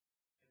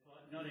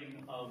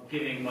nothing of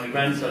giving my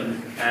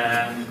grandson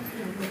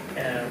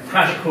a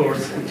crash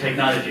course in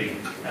technology.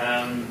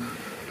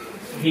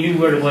 He knew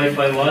where the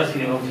Wi-Fi was, he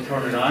knew how to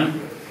turn it on,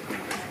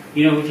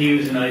 he knew how to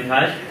use an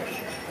iPad,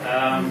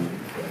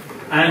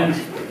 and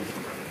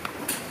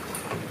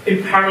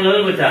in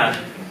parallel with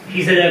that,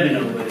 he's 11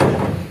 now with it,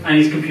 and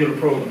he's computer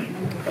programming.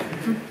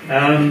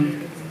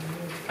 And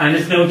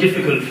it's now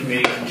difficult for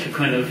me to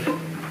kind of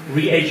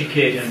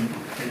re-educate him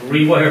and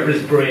rewire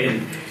his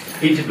brain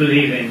into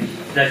believing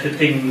that the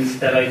things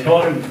that I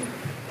taught him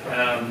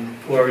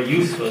were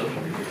useful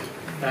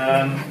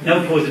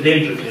now pose a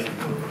danger to him.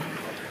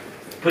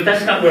 But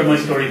that's not where my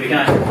story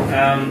began,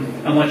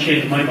 and what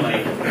changed my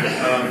mind.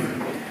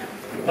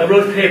 I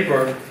wrote a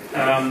paper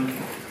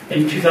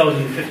in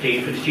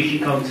 2015 for the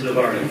Teaching Council of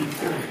Ireland.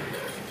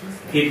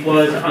 It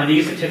was on the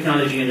use of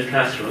technology in the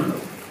classroom,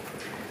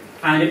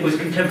 and it was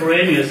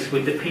contemporaneous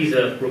with the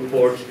PISA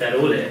report that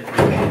Ole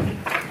mentioned.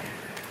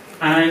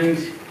 And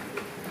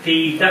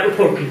that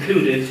report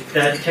concluded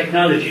that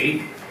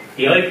technology,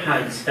 the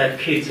iPads that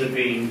kids are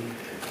being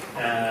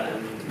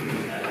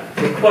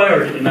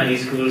required in many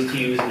schools to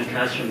use in the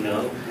classroom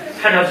now,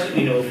 had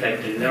absolutely no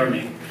effect in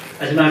learning.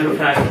 As a matter of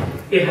fact,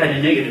 it had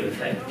a negative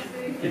effect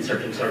in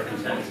certain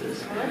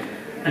circumstances.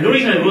 And the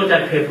reason I wrote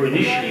that paper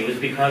initially was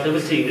because I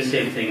was seeing the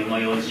same thing in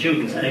my own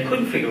students, and I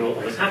couldn't figure out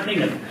what was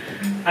happening to them.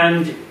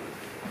 And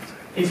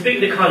in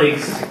speaking to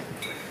colleagues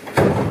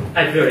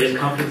at various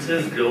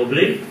conferences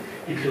globally,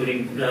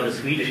 including a lot of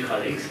Swedish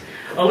colleagues,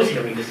 I was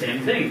hearing the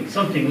same thing.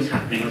 Something was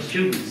happening with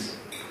students.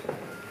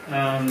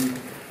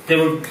 They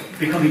were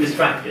becoming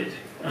distracted,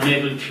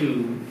 unable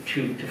to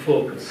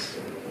focus,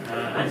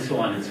 and so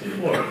on and so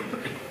forth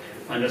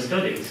on their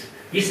studies.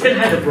 You still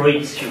had the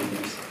bright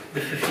students, the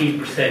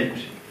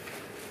 15%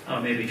 or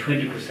maybe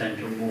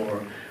 20% or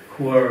more,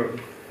 who were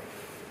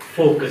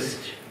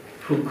focused,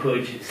 who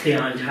could stay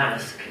on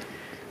task,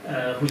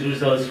 whose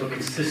results were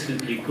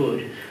consistently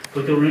good.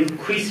 But there were an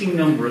increasing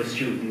number of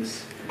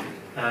students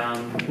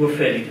who were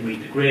failing to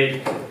meet the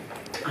grade.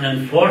 And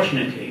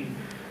unfortunately,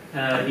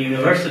 the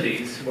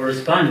universities were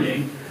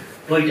responding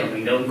by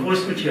dumbing down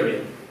course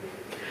material.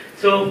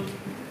 So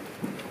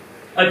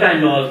I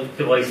banned all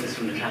devices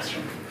from the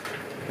classroom.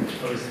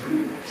 That was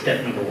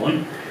step number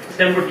one.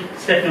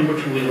 Step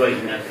number two was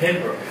writing that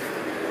paper.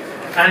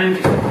 And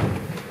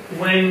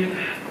when,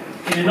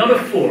 in another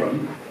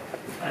forum,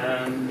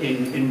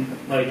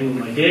 I do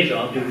my day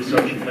job, do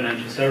research in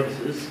financial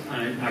services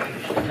and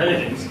artificial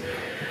intelligence,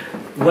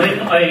 when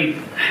I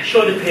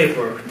showed a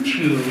paper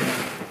to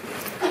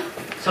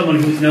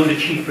someone who's now the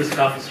chief risk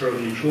officer of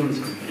an insurance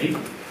company,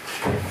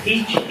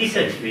 he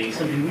said to me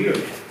something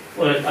weird.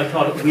 Well, I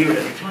thought it weird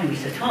at the time. He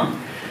said,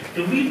 "Tom,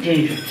 the real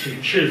danger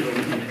to children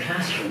in the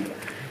classroom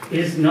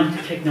is not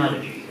the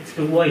technology, it's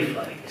the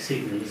Wi-Fi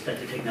signals that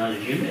the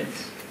technology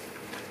emits."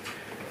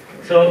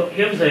 So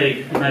here was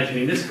I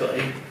imagining this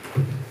guy,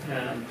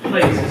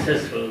 highly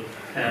successful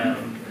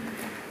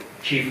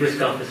chief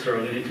risk officer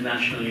of an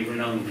internationally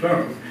renowned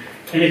firm,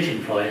 in a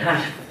tinfoil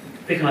hat,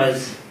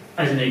 because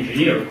as an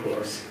engineer, of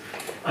course,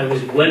 I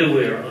was well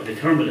aware of the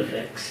thermal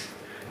effects,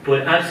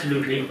 but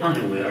absolutely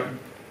unaware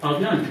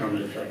of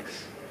non-thermal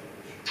effects.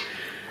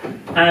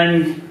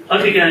 And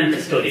I began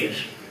to study it.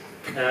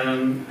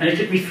 And it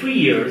took me 3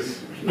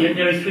 years,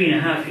 nearly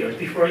 3.5 years,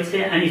 before I'd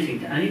say anything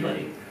to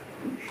anybody.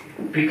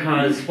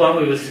 Because what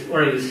I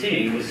was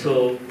seeing was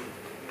so...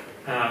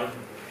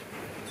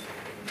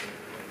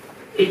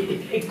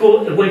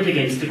 it went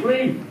against the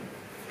grain.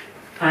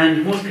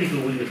 And most people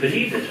wouldn't have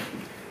believed it.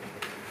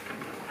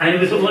 And it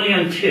was only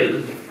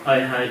until I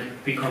had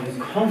become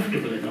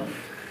comfortable enough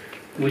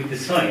with the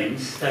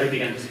science that I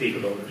began to speak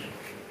about it.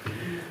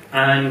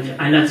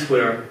 And that's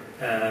where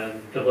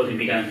the whole thing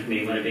began for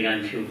me, when I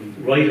began to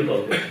write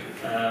about it,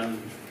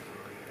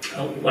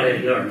 what I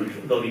had learned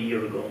about a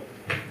year ago.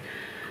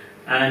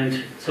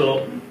 And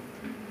so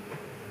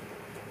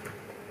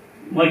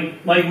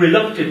my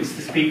reluctance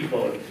to speak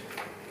about it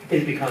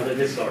is because of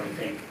this sort of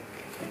thing.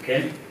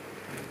 Okay?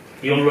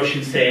 The old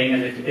Russian saying,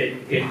 and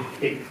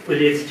it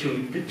relates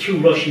to the two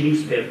Russian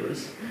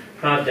newspapers,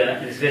 Pravda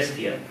and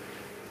Izvestia,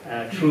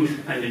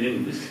 Truth and the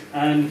News.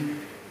 And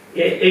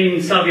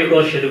in Soviet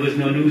Russia, there was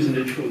no news and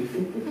the truth.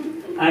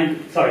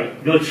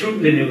 No truth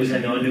in the news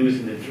and no news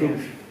in the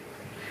truth.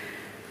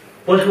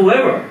 But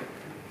however,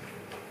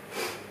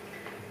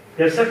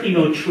 there's certainly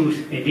no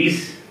truth in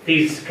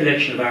these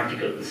collection of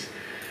articles.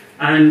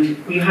 And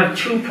we have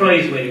two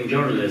prize-winning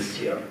journalists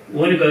here.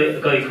 One,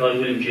 a guy called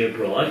William J.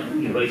 Broad.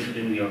 He writes for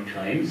the New York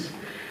Times.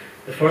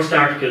 The first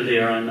article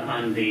there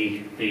on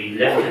the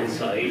left-hand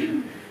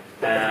side,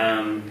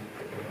 the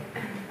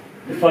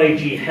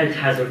 5G health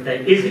hazard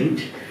that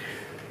isn't,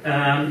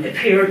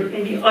 appeared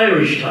in the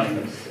Irish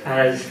Times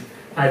as,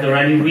 are there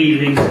any real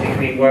links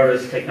between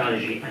wireless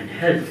technology and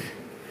health?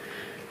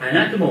 And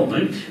at the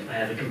moment, I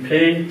have a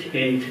complaint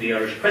into the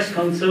Irish Press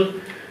Council,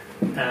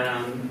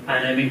 and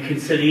I'm in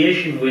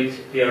conciliation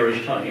with the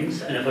Irish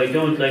Times, and if I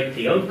don't like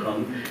the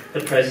outcome,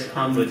 the Press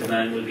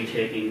Ombudsman will be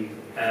taking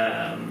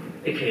a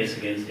case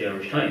against the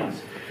Irish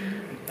Times,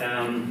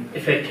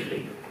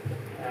 effectively.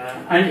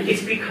 And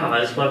it's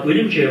because what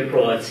William J.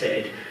 Broad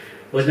said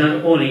was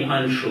not only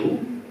untrue,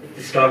 it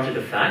distorted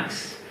the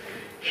facts,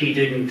 he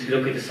didn't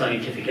look at the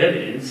scientific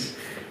evidence,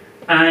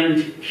 and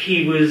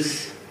he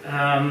was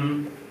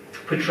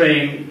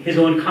portraying his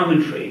own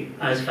commentary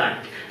as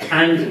fact.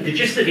 And the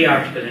gist of the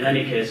article, in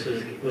any case,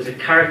 was a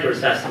character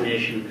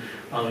assassination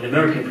of an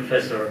American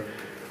professor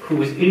who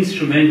was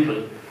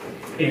instrumental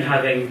in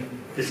having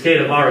the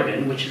state of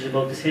Oregon, which is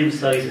about the same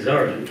size as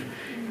Ireland,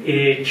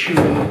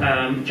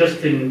 to,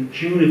 just in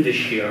June of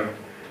this year,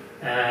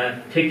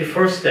 take the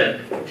first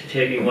step to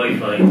taking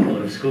Wi-Fi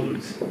out of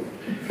schools.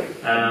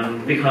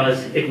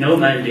 Because it now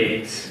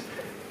mandates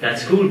that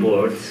school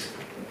boards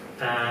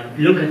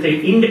look at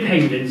the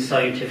independent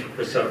scientific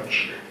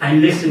research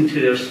and listen to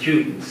their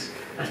students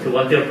as to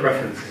what their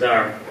preferences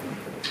are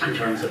in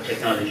terms of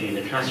technology in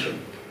the classroom.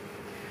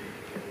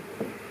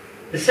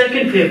 The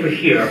second paper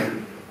here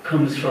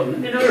comes from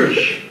an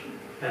Irish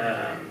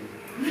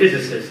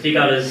physicist. He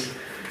got his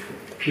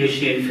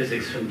PhD in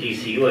physics from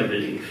DCU, I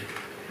believe.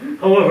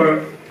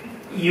 However,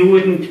 you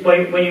wouldn't,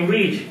 when you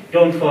read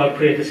Don't Fall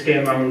Prey to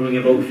Scaremongering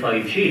about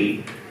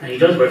 5G, and he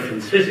does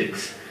reference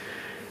physics,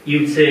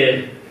 you'd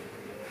say,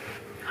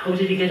 how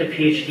did he get a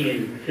PhD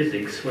in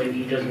physics when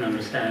he doesn't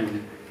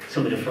understand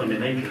some of the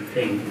fundamental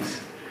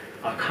things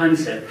or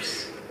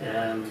concepts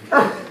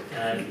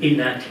in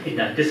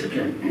that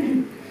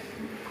discipline?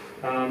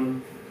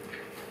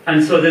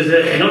 And so there's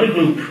another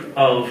group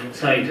of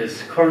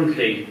scientists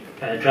currently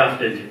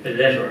drafted a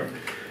letter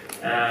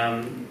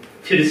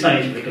to the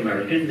Scientific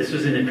American. This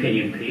was an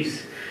opinion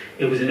piece.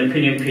 It was an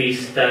opinion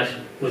piece that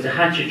was a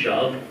hatchet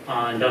job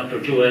on Dr.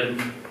 Joel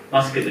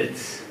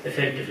Moskowitz,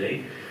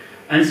 effectively.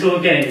 And so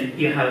again,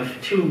 you have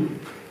two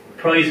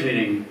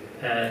prize-winning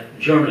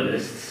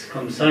journalists,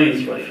 come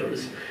science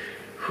writers,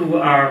 who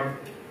are,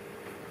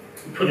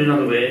 put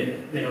another way,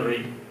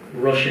 another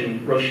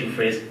Russian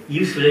phrase,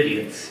 useful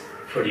idiots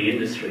for the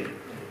industry.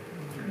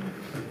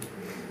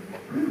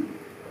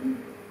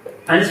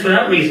 And it's for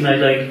that reason I'd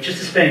like just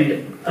to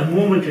spend a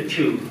moment or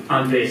two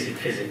on basic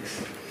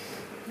physics.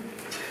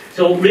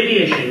 So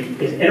radiation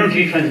is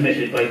energy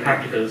transmitted by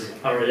particles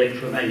or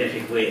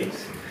electromagnetic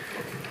waves.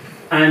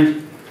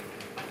 And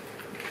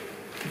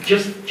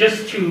just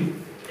to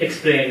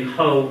explain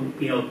how,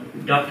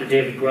 Dr.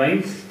 David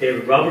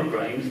Robert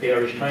Grimes, the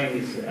Irish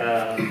Times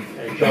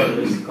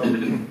journalist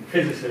come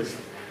physicist,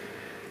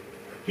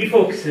 he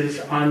focuses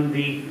on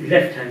the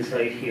left-hand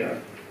side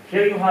here.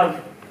 Here you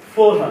have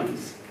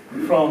photons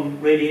from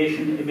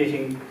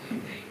radiation-emitting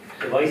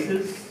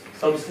devices,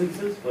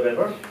 substances,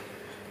 whatever.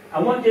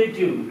 And what they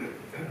do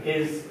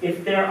is,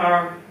 if they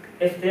are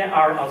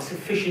of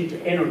sufficient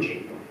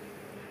energy.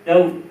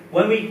 Now,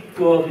 when we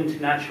go out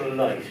into natural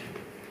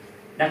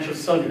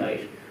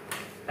sunlight,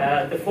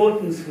 the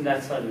photons from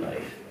that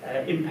sunlight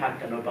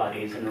impact on our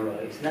bodies and our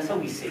eyes, and that's how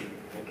we see.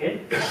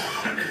 Okay,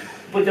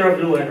 but they're of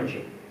low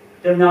energy.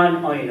 They're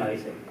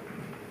non-ionizing,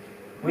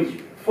 which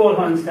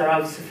photons that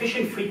have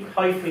sufficient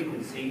high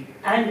frequency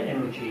and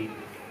energy,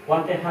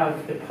 what they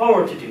have the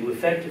power to do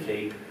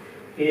effectively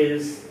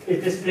is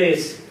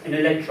displace an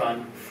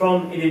electron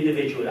from an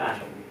individual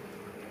atom.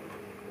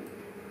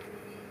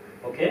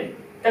 Okay?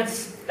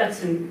 That's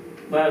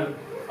well,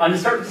 under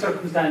certain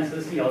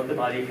circumstances, the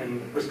body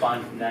can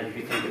respond from that. If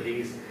you think of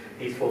these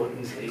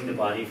photons hitting the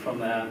body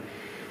from an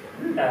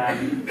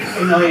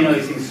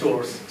ionizing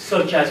source,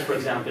 such as, for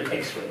example,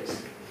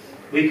 X-rays.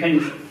 We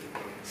can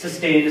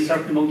sustain a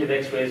certain amount of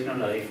X-rays in our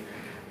life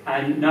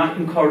and not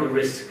incur the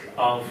risk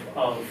of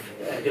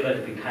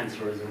developing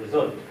cancer as a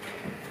result.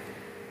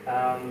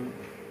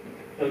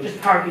 So just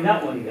parking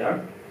that one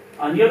there.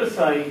 On the other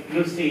side,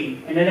 you'll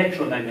see an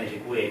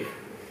electromagnetic wave.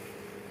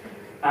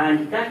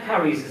 And that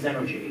carries its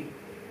energy,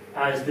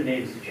 as the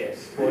name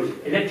suggests,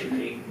 both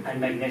electrically and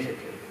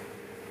magnetically.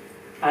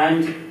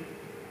 And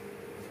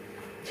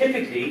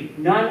typically,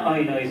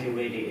 non-ionizing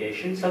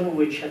radiation, some of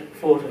which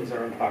photons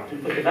are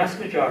important, but the vast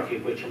majority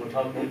of which, and we're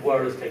talking about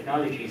wireless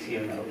technologies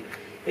here now,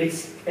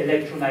 it's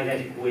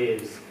electromagnetic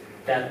waves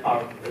that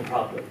are the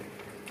problem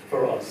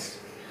for us.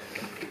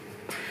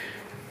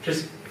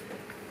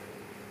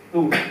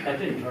 That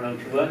didn't turn out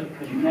too well,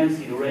 because you can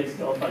see the red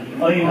stuff on the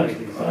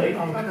ionizing side.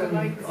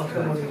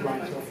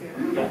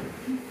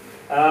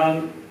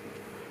 Yeah.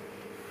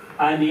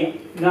 And the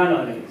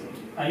non-ionizing.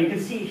 And you can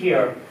see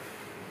here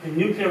the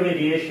nuclear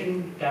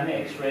radiation, gamma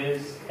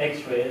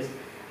X-rays,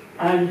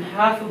 and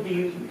half of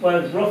the,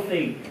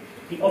 roughly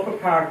the upper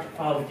part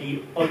of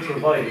the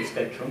ultraviolet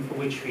spectrum, for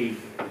which we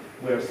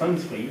wear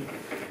sunscreen,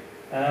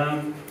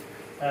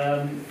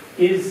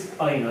 is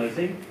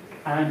ionizing,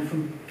 and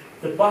from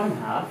the bottom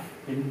half,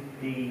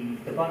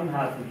 the bottom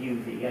half of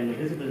UV and the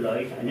visible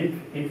light and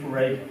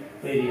infrared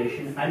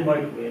radiation and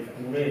microwave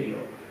and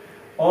radio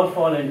all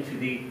fall into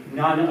the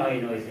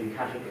non-ionizing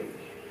category.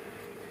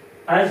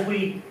 As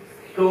we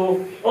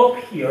go up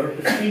here,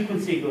 the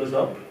frequency goes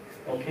up,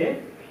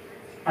 okay?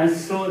 And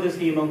so does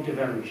the amount of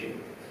energy,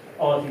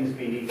 all things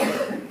being equal.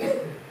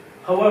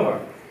 However,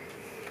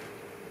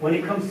 when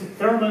it comes to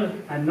thermal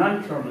and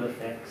non-thermal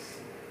effects,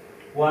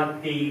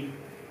 what I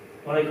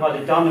call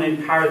the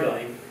dominant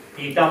paradigm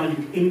the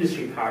dominant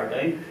industry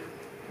paradigm,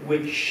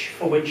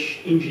 for which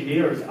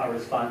engineers are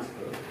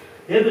responsible,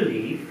 they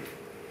believe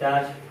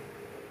that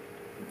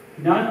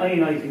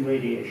non-ionizing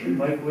radiation,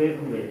 microwave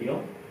and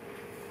radio,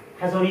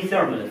 has only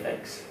thermal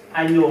effects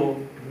and no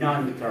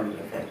non-thermal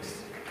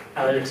effects.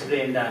 I'll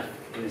explain that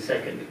in a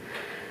second.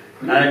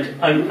 And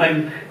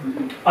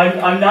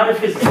I'm not a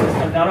physicist,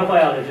 I'm not a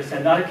biologist,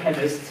 I'm not a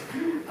chemist,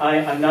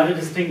 I'm not a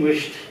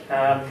distinguished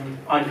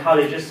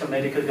oncologist or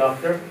medical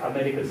doctor or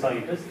medical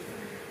scientist.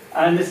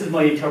 And this is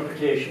my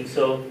interpretation,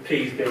 so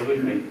please bear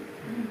with me.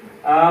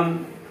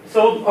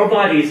 So our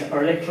bodies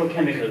are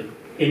electrochemical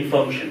in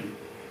function.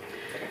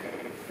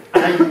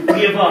 And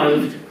we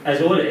evolved,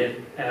 as Ole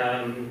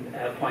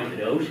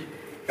pointed out,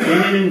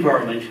 in an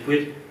environment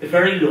with a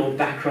very low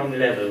background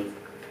level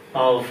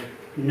of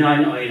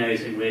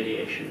non-ionizing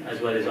radiation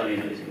as well as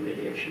ionizing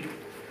radiation.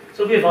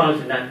 So we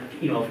evolved in that,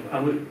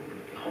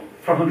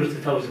 for hundreds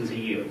of thousands of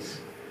years.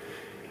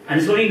 And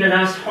it's only in the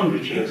last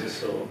 100 years or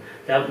so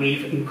that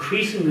we've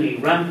increasingly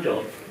ramped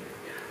up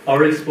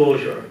our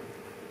exposure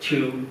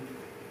to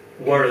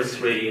wireless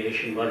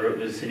radiation, whether it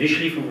was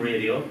initially from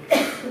radio,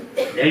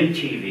 then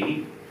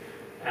TV,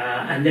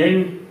 and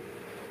then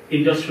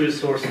industrial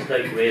sources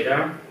like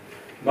radar,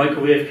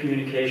 microwave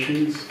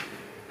communications,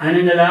 and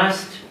in the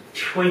last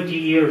 20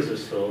 years or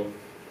so,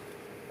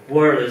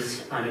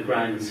 wireless on a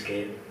grand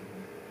scale.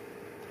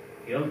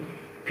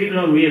 People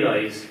don't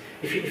realise,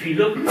 if you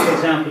look, for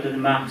example, at the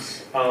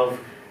maps of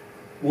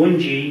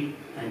 1G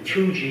and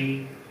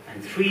 2G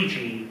and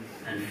 3G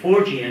and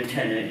 4G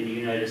antenna in the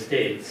United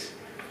States,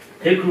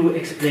 they grew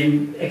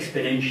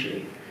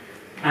exponentially.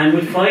 And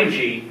with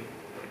 5G,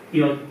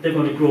 they're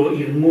going to grow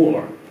even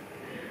more.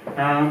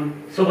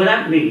 So what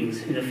that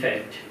means, in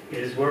effect,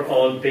 is we're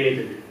all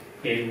bathed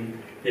in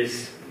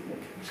this,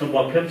 some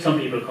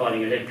people are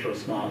calling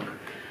electrosmog.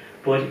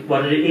 But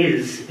what it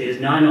is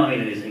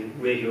non-ionizing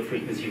radio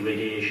frequency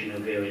radiation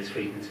of various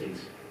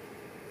frequencies.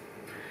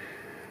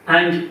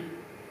 And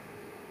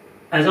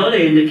as Ole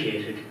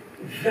indicated,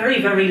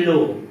 very, very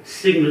low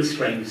signal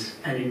strengths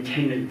and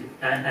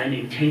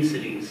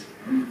intensities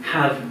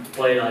have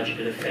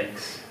biological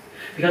effects.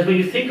 Because when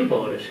you think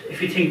about it,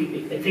 if you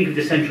think of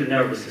the central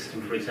nervous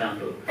system, for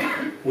example,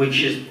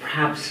 which is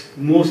perhaps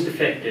most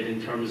affected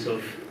in terms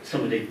of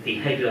some of the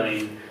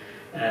headline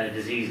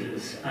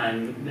diseases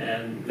and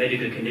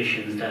medical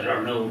conditions that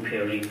are now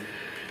appearing,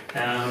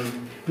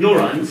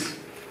 neurons,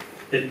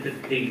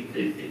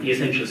 the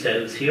essential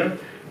cells here,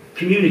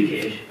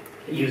 communicate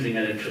using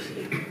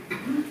electricity.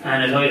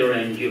 And at either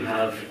end you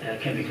have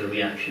chemical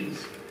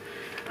reactions.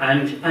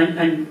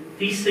 And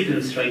these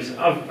signal strengths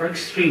are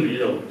extremely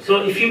low.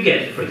 So if you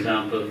get, for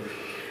example,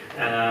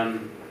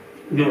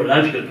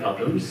 neurological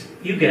problems,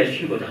 you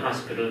go to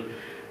hospital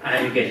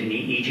and you get an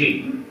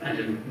EEG and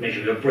it'll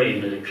measure your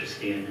brain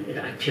electricity and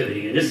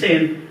activity. And the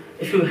same,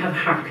 if you have a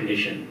heart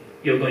condition,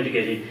 you're going to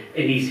get an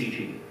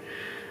ECG.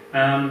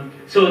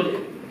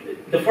 So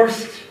the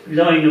first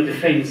line of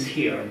defense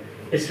here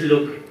is to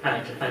look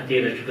at the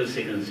electrical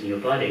signals in your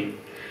body.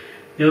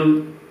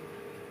 Now,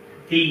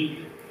 the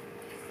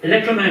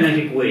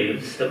electromagnetic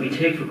waves that we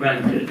take for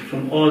granted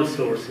from all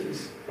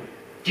sources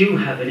do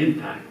have an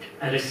impact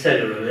at a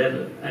cellular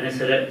level, and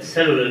it's at a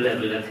cellular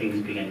level that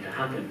things begin to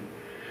happen,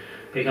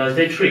 because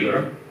they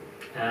trigger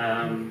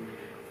a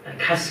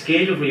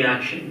cascade of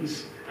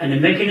reactions, and the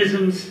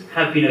mechanisms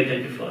have been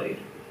identified,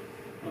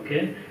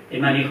 okay,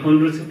 in many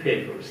hundreds of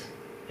papers,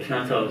 if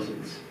not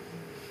thousands.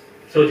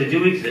 So they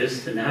do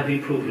exist, and they have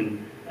been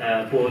proven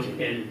both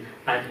in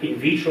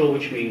vitro,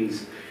 which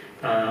means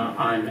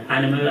on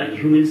animal and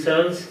human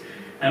cells,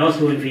 and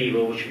also in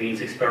vivo, which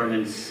means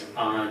experiments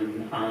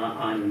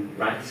on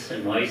rats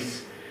and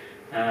mice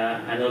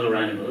and other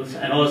animals,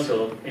 and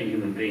also in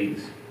human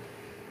beings.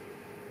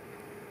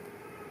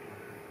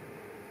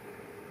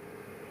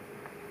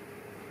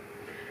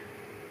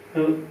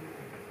 Now,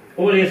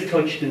 Ole has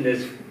touched on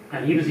this,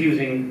 and he was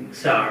using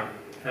SAR.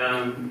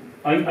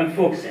 I'm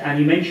focused, and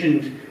he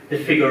mentioned the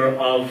figure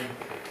of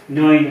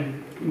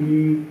 9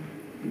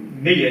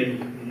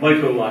 million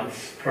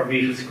microwatts per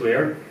meter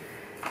square.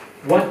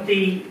 What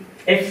the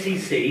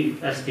FCC,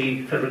 that's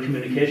the Federal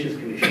Communications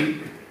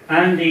Commission,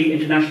 and the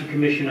International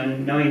Commission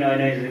on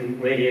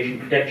Non-Ionizing Radiation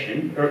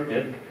Protection,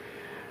 IRCNIP,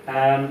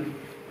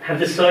 have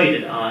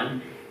decided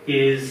on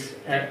is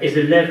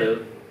a level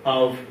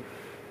of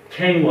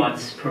 10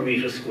 watts per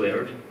meter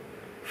squared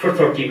for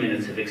 30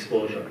 minutes of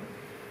exposure.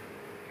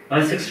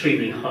 That's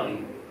extremely high.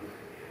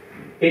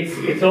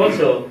 It's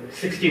also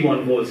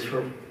 61 volts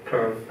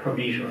per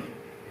meter.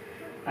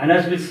 And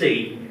as we'll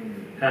see,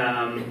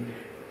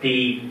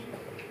 the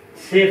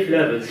safe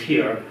levels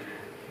here,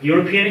 the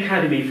European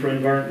Academy for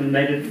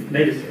Environmental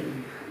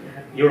Medicine,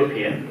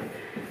 European,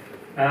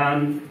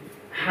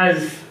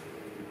 has,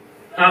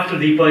 after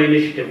the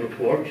Bioinitiative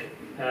report,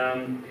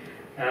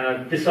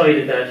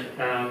 decided that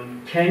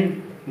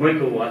 10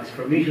 microwatts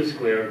per meter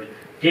squared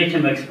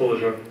daytime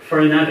exposure for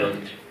an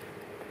adult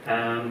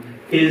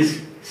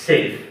is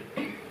safe.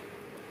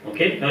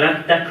 Okay, now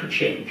that could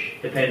change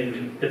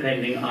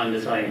depending on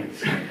the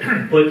science,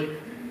 but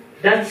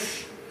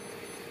that's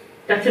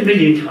That's 1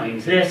 million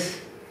times less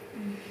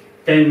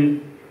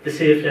than the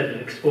safe level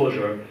of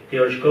exposure the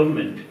Irish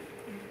government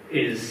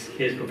is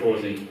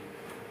proposing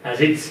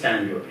as its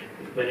standard,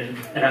 when in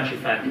actual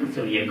fact it's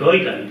only a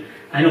guideline,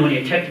 and only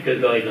a technical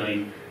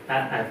guideline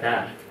at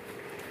that.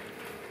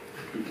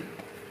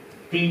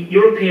 The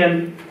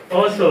European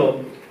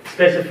also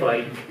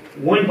specified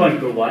 1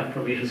 microwatt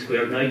per metre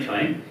squared night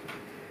time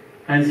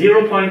and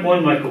 0.1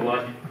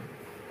 microwatt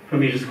per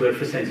metre squared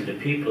for sensitive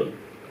people.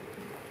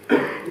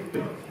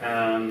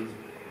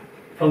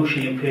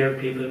 Functionally impaired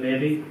people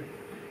maybe,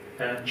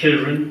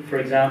 children for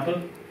example,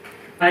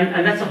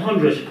 and that's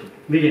 100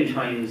 million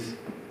times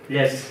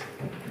less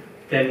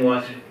than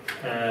what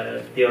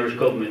the Irish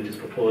government is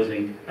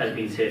proposing as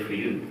being safe for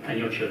you and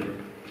your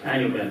children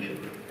and your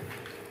grandchildren.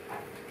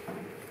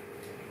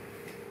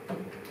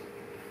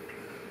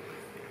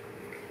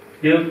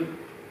 Now,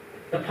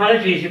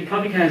 apologies, you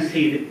probably can't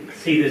see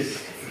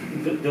this,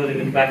 those in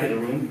the back of the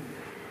room,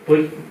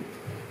 but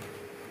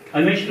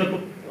I mentioned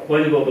a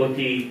while ago about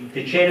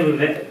the chain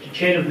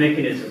of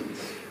mechanisms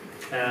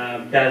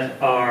that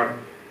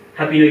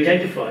have been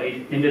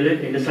identified in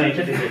the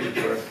scientific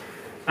literature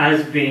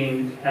as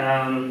being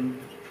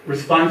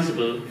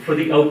responsible for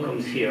the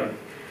outcomes here.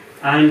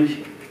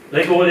 And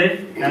like Ole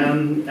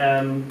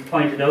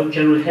pointed out,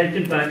 general health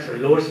impacts are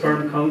lower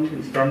sperm count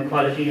and sperm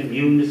quality,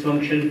 immune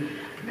dysfunction,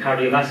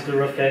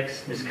 cardiovascular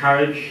effects,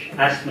 miscarriage,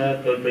 asthma,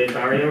 blood-brain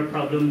barrier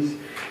problems,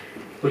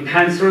 with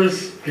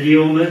cancers,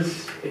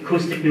 gliomas,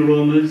 acoustic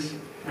neuromas,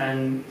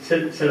 and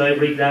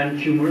salivary gland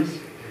tumours,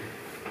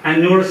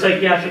 and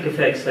neuropsychiatric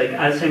effects like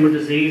Alzheimer's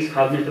disease,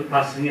 cognitive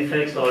processing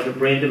effects, altered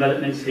brain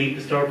development, sleep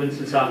disturbance,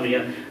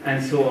 insomnia,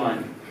 and so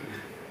on.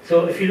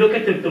 So if you look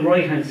at the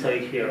right-hand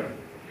side here,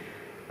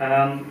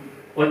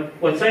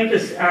 what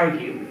scientists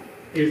argue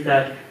is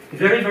that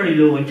very, very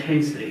low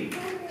intensity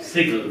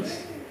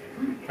signals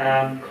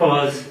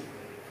cause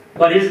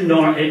what is a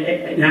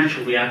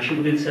natural reaction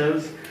within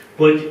cells,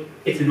 but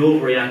it's an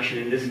overreaction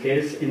in this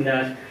case, in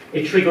that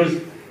it triggers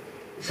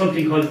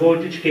something called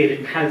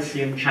voltage-gated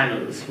calcium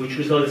channels, which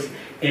results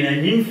in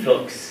an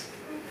influx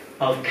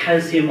of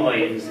calcium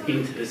ions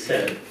into the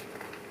cell.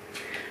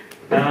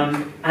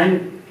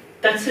 And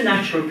that's a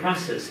natural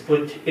process,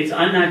 but it's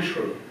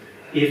unnatural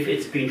if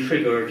it's being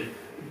triggered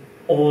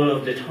all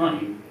of the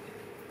time.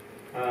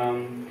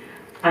 And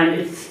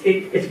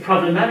it's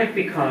problematic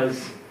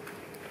because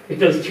it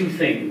does two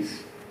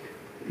things.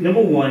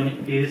 Number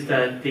one is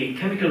that the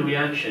chemical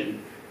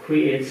reaction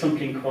creates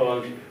something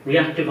called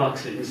reactive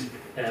oxygen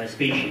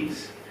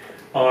species,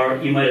 or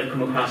you might have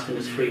come across them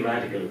as free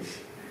radicals.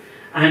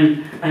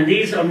 And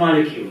these are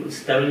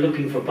molecules that are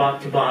looking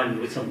to bond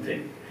with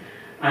something.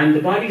 And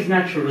the body's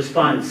natural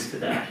response to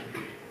that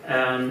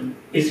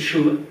is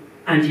through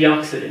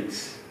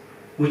antioxidants,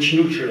 which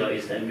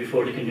neutralize them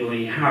before they can do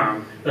any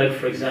harm, like,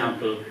 for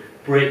example,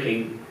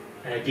 breaking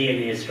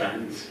DNA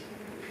strands,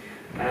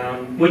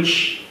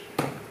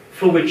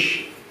 for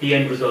which the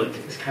end result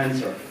is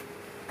cancer,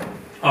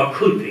 or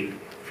could be,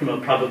 from a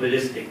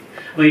probabilistic.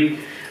 I mean,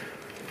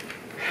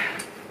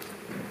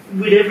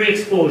 with every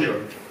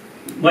exposure,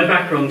 my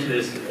background to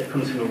this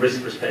comes from a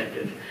risk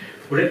perspective.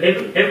 With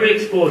every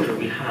exposure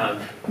we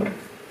have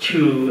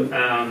to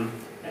an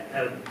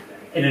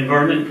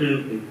environmental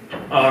pollutant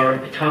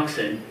or a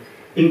toxin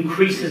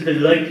increases the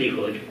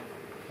likelihood,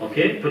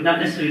 okay, but not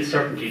necessarily the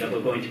certainty that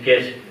we're going to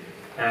get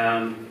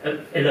a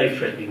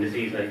life-threatening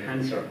disease like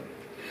cancer.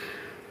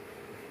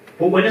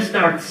 But when it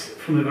starts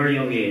from a very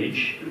young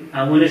age,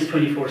 and when it's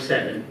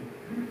 24/7,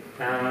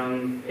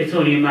 it's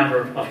only a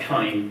matter of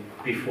time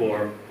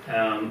before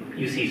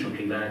you see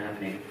something bad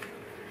happening.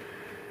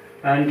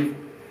 And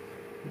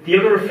the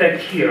other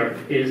effect here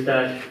is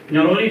that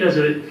not only does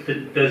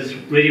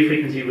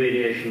radiofrequency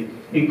radiation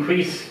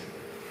increase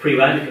free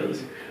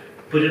radicals,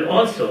 but it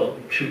also,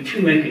 through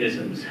two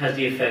mechanisms, has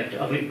the effect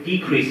of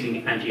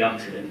decreasing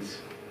antioxidants.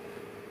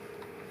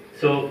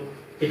 So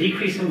a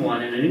decrease in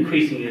one and an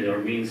increase in the other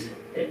means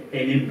an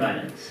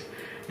imbalance.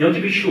 Now,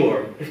 to be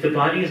sure, if the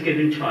body is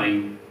given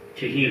time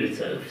to heal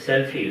itself,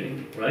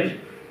 self-healing, right?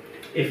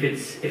 If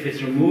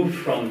it's removed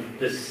from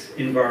this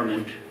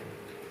environment,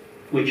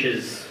 which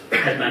has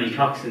many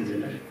toxins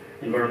in it,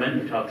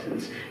 environmental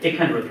toxins, it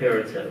can repair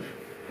itself.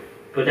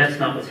 But that's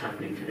not what's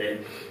happening today.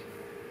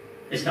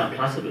 It's not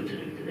possible to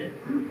do today.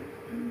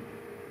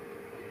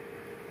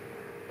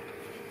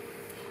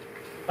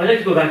 I'd like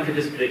to go back to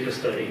this particular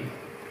study.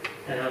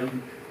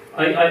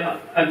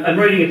 I'm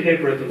writing a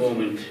paper at the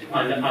moment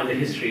on the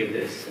history of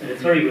this, and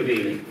it's very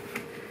revealing.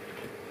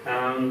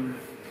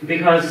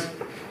 Because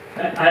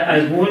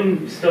as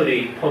one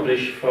study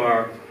published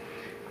for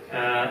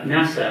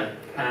NASA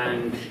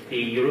and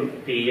the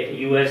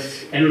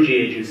US Energy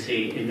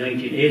Agency in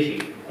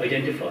 1980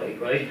 identified,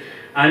 right?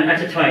 And at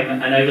the time,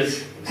 and I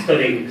was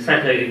studying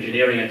satellite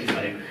engineering at the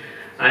time,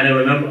 and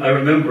I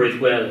remember it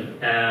well.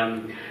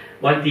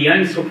 What the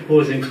Yanks were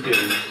proposing to do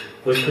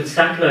was put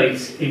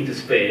satellites into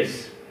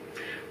space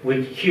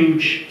with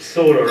huge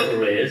solar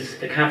arrays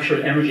to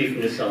capture energy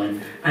from the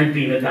sun and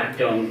beam it back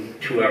down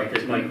to Earth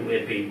as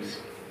microwave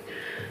beams.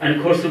 And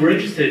of course they were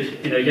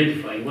interested in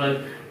identifying,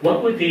 well,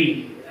 what would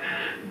the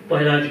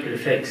biological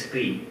effects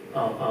be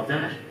of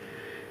that?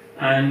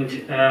 And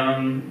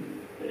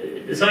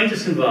the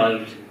scientists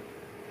involved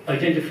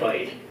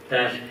identified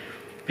that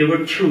there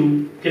were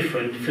two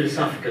different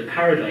philosophical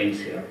paradigms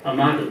here, or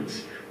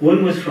models.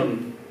 One was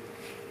from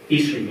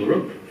Eastern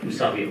Europe, from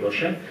Soviet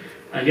Russia,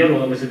 and the other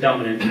one was a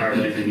dominant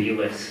paradigm in the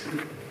US.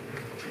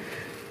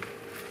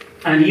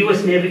 And the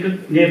US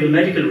Naval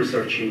Medical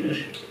Research Unit,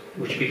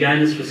 which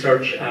began its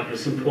research after a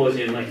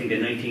symposium, I think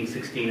in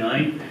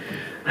 1969,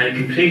 and it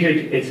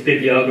completed its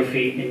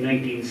bibliography in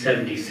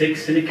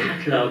 1976, and it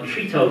catalogued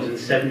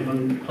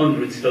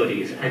 3,700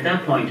 studies at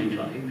that point in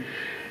time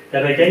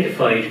that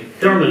identified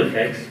thermal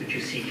effects, which you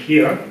see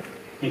here,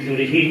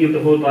 included heating of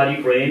the whole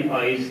body, brain,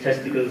 eyes,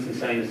 testicles, and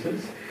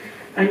sinuses,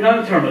 and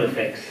non-thermal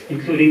effects,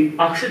 including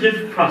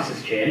oxidative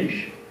process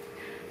change,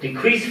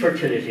 decreased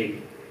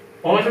fertility,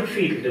 altered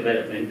fetal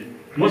development,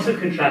 muscle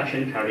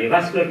contraction,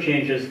 cardiovascular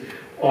changes,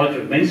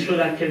 altered menstrual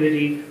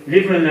activity,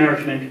 liver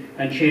enlargement,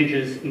 and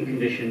changes in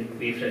conditioned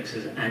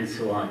reflexes, and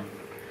so on.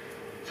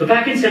 So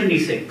back in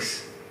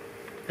 '76,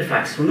 the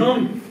facts were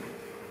known.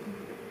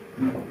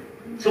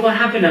 So what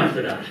happened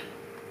after that?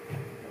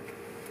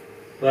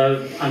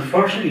 Well,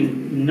 unfortunately,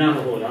 not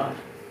a whole lot.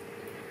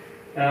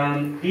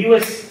 The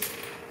US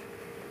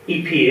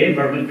EPA,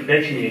 Environmental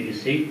Protection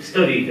Agency,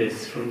 studied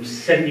this from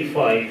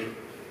 '75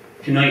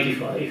 to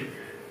 '95.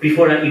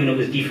 Before that unit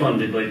was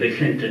defunded by Bill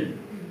Clinton.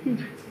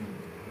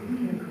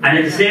 And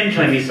at the same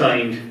time he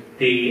signed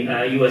the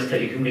US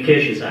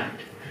Telecommunications Act,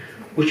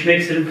 which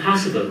makes it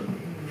impossible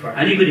for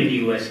anybody in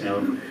the US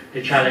now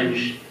to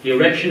challenge the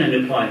erection and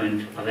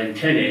deployment of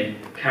antennae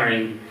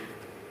carrying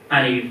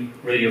any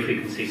radio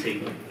frequency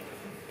signal.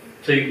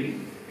 So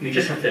you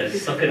just have to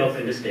suck it up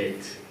in the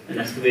States, and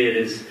that's the way it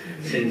is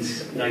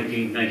since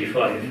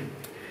 1995.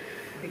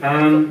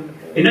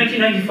 In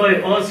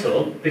 1995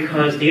 also,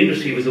 because the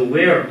industry was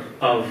aware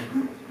of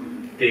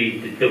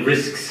the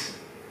risks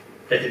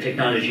that the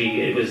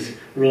technology it was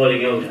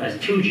rolling out as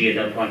 2G at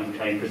that point in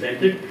time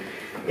presented,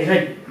 it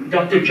had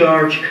Dr.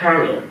 George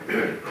Carroll,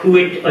 who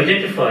it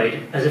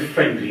identified as a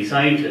friendly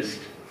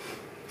scientist,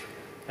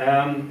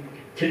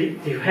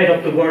 to head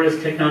up the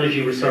World's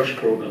Technology Research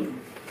Program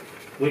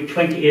with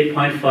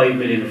 28.5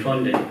 million of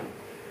funding.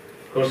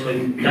 Of course,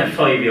 when that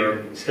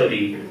 5-year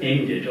study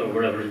ended, or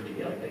whatever,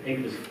 I think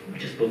it was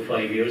just about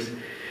 5 years,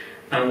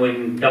 and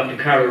when Dr.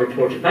 Carroll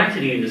reported back to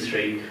the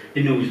industry,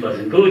 the news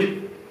wasn't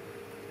good,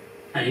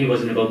 and he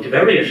wasn't about to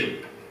bury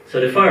it, so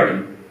they fired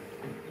him.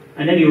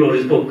 And then he wrote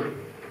his book,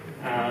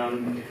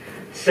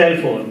 Cell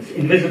Phones,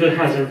 Invisible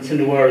Hazards in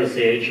the Wireless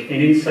Age,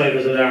 and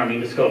Insiders'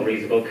 Alarming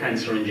Discoveries about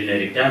Cancer and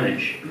Genetic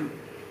Damage.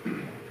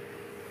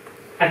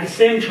 At the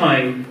same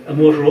time, a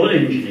Motorola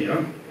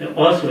engineer,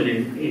 also an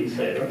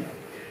insider,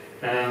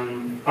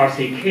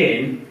 R.C.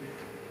 Kane,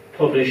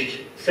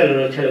 published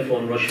Cellular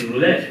Telephone Russian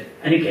Roulette,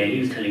 and again he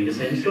was telling the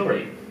same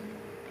story.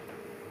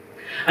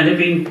 And there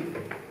have been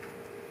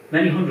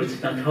many hundreds,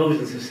 if not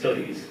thousands, of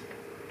studies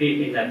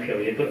in that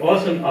period, but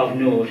also of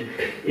note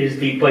is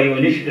the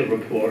Bioinitiative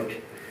Report,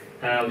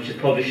 which was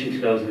published in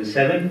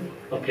 2007,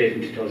 updated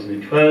in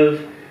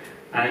 2012,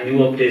 and new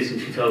updates in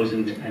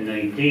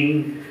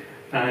 2019,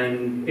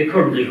 and it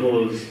currently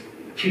holds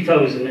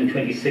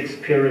 2026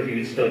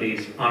 peer-reviewed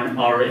studies on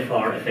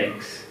RFR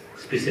effects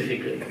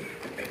specifically.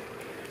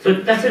 So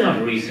that's a lot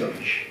of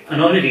research,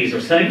 and all of these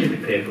are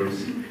scientific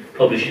papers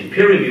published in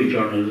peer-reviewed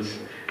journals,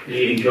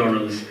 leading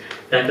journals,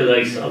 that the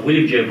likes of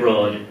William J.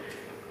 Broad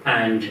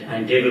and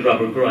David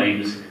Robert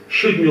Grimes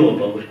should know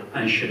about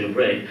and should have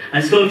read.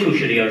 And so too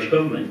should the Irish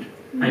government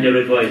and their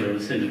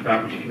advisors in the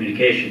Department of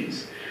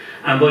Communications.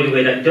 And by the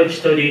way, that Dutch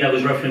study that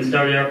was referenced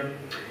earlier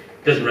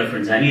doesn't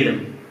reference any of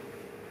them.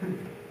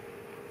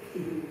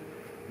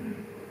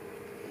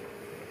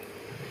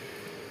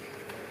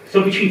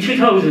 So between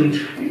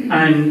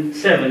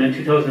 2007 and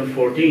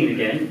 2014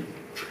 again,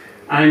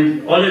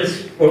 and all of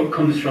this work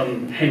comes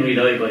from Henry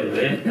Lai, by the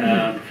way,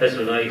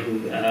 Professor Lai,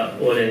 who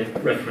Ola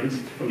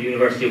referenced, from the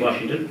University of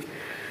Washington.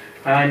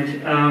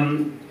 And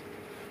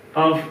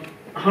of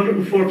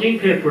 114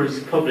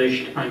 papers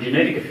published on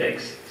genetic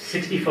effects,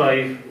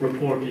 65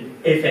 reported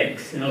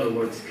effects, in other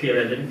words, clear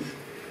evidence.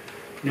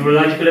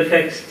 Neurological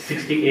effects,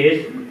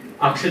 68.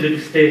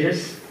 Oxidative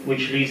status,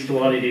 which leads to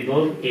all of the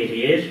above,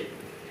 88.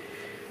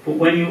 But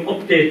when you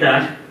update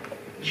that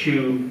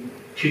to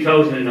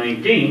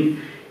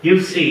 2019,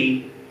 you'll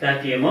see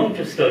that the amount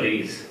of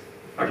studies,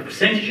 or the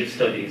percentage of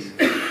studies,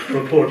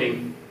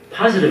 reporting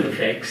positive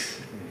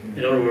effects,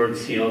 in other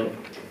words, the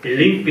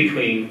link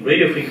between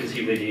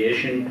radiofrequency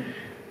radiation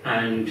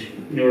and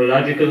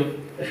neurological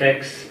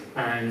effects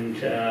and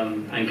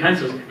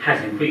cancers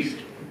has increased.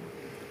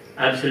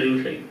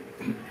 Absolutely.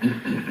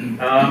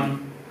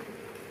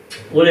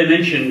 Well, I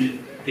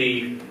mentioned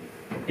the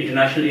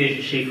International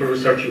Agency for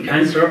Research in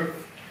Cancer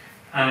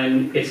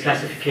and its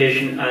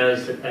classification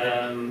as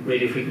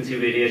radiofrequency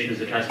radiation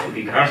as a class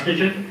 2B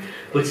carcinogen.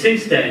 But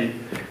since then,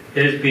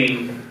 there's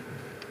been,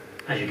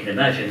 as you can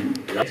imagine,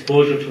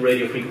 exposure to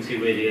radiofrequency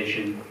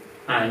radiation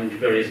and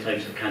various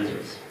types of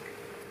cancers.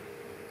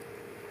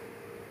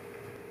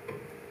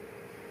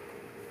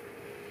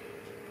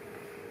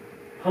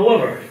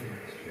 However,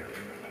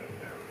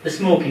 the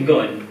smoking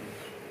gun,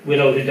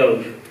 without a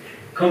doubt,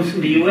 comes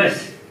from the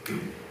US.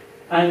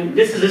 And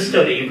this is a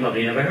study you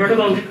probably never heard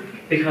about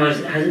because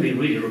it hasn't been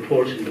really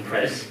reported in the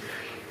press.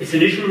 Its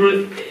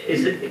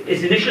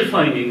initial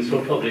findings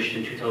were published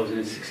in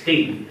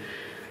 2016.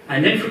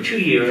 And then for 2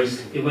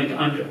 years, it went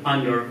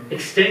under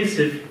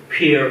extensive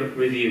peer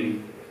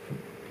review.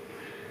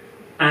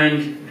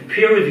 And the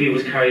peer review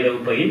was carried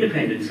out by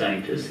independent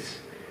scientists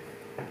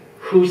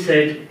who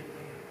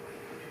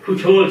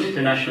told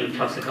the National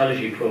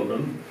Toxicology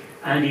Programme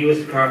and the US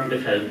Department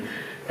of Health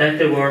that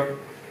they were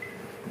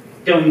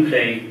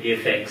downplaying the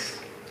effects.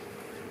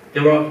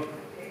 They were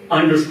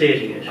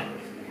understating it.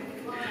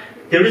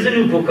 There is a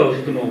new book out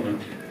at the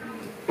moment,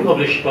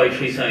 published by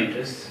 3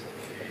 scientists,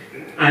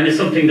 and it's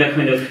something that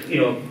kind of,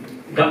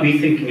 got me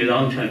thinking a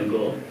long time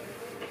ago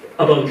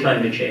about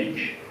climate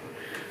change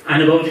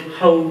and about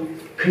how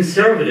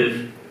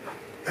conservative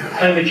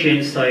climate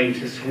change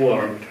scientists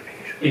were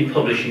in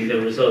publishing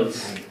their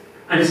results.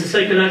 And it's a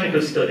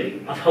psychological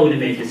study of how they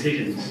made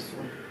decisions.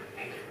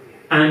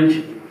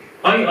 And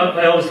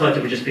I always thought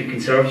they were just being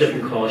conservative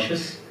and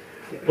cautious,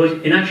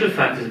 but in actual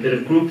fact there's a bit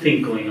of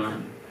groupthink going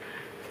on.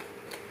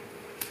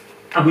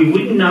 And we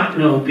would not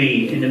now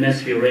be in the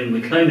mess we are in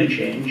with climate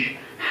change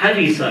had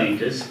these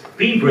scientists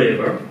been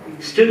braver,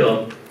 stood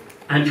up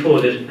and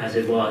told it as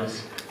it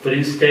was. But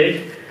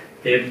instead,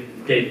 they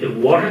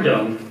watered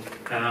down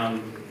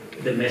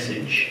the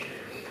message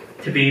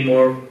to be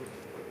more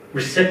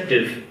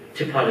receptive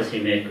to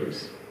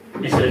policymakers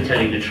instead of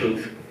telling the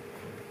truth.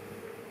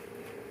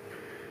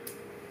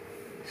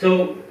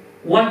 So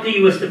what the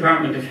US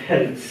Department of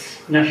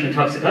Health's National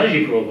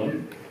Toxicology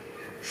Programme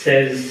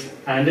says,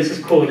 and this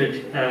is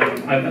quoted,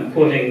 I'm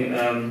quoting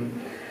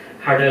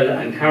Hardell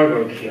and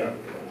Carberg here,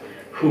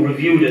 who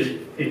reviewed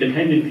it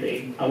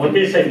independently, and what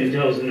they said in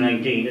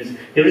 2019 is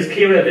there is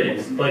clear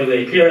evidence. By the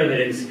way, clear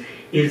evidence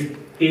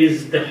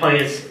is the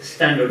highest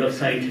standard of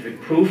scientific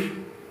proof.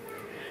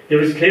 There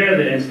is clear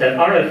evidence that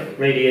RF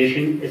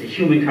radiation is a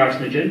human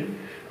carcinogen,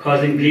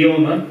 causing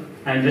glioma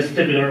and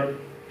vestibular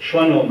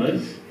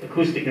schwannomas,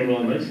 acoustic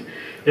neuromas.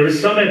 There is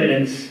some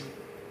evidence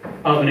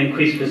of an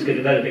increased risk of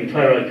developing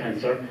thyroid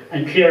cancer,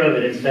 and clear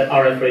evidence that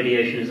RF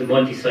radiation is a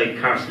multi-site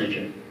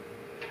carcinogen.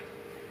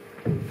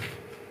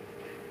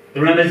 The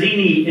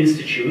Ramazzini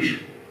Institute,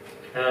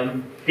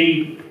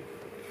 the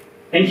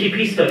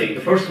NTP study,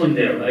 the first one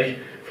there, right,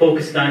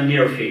 focused on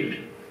near-field,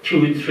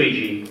 2 and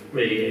 3G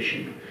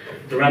radiation.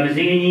 The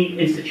Ramazzini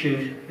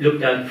Institute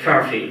looked at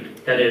far-field,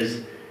 that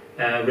is,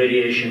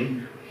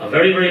 radiation of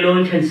very, very low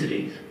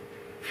intensities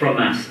from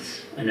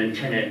masts and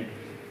antennae.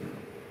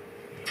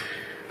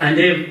 And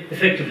they've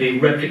effectively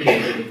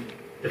replicated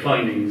the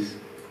findings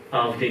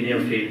of the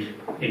near-field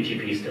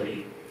NTP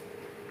study.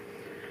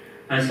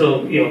 And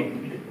so,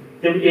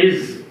 there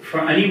is,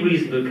 for any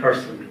reasonable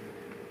person,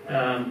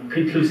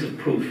 conclusive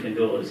proof in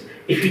those,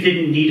 if you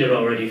didn't need it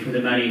already from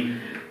the many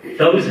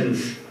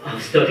thousands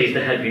of studies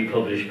that had been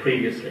published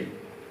previously.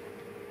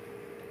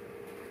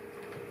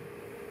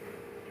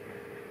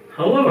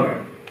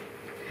 However,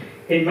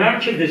 in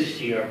March of this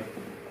year,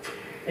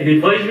 an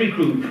advisory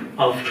group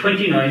of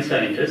 29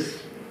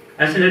 scientists,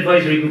 that's an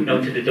advisory group now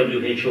to the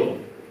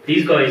WHO.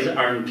 These guys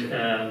aren't,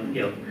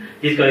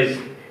 these guys,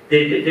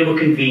 they were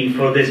convened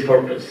for this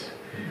purpose.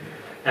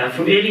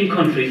 From 18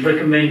 countries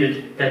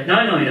recommended that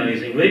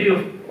non-ionizing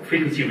radio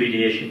frequency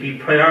radiation be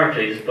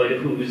prioritised by the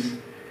WHO's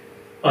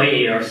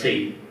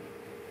IARC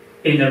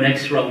in their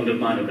next round of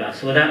monographs.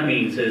 So what that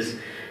means is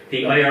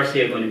the IARC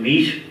are going to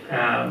meet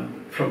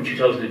from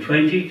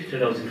 2020 to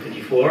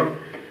 2024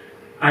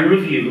 and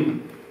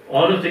review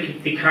all of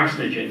the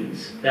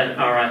carcinogens that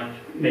are at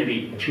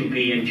maybe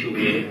 2B and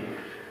 2A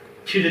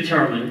to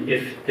determine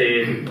if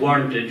they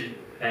warranted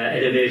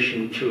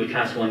elevation to a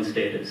Class 1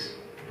 status.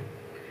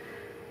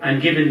 And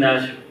given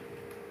that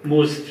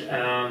most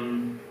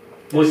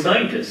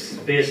scientists,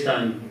 based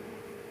on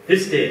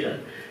this data,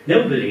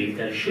 now believe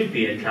that it should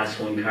be a Class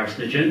 1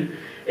 carcinogen,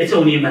 it's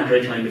only a matter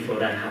of time before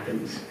that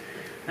happens.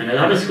 And a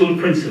lot of school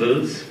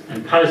principals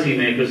and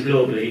policymakers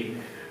globally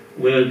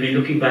will be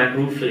looking back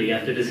ruefully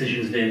at the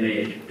decisions they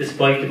made,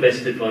 despite the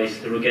best advice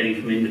they were getting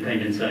from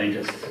independent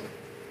scientists,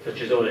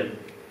 such as Ole.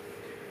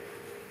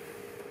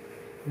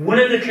 One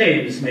of the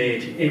claims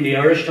made in the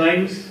Irish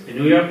Times, the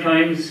New York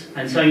Times,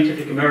 and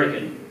Scientific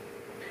American,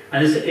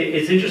 and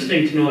it's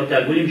interesting to note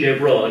that William J.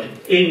 Broad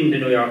in the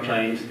New York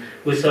Times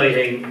was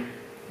citing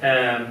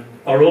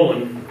our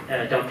own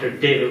Dr.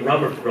 David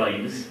Robert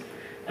Grimes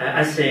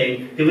as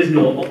saying there was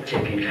no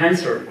uptick in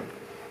cancer.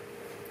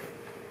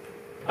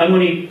 I'm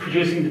only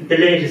producing the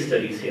latest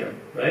studies here,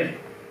 right?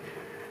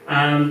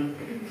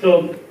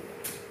 So,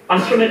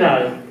 Ostrom et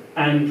al.,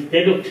 and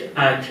they looked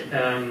at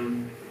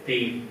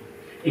the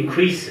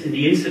increase in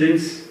the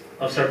incidence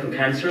of certain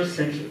cancers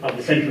of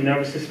the central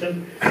nervous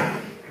system,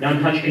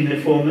 non-Hodgkin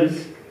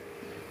lymphomas,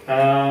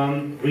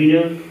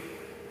 renal,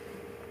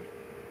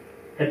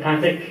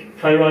 hepatic,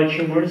 thyroid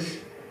tumours,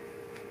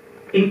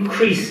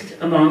 increased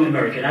among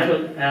American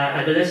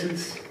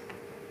adolescents.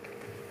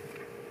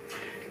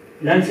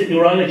 Lancet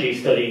Neurology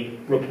study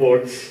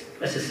reports,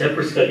 as a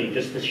separate study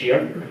just this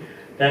year,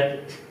 that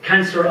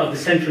cancer of the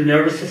central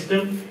nervous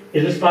system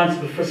is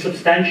responsible for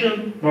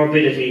substantial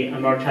morbidity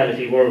and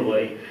mortality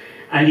worldwide,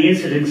 and the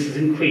incidence has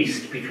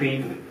increased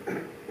between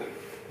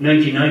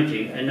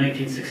 1990 and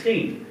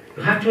 1916.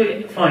 You have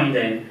to find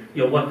then,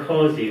 what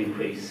caused the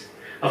increase.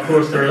 Of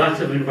course, there are lots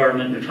of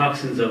environmental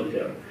toxins out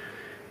there,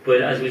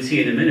 but as we'll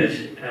see in a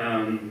minute,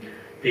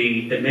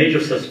 the major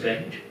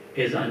suspect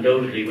is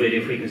undoubtedly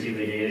radiofrequency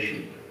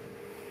radiation.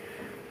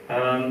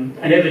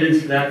 And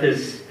evidence of that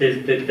is,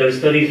 there are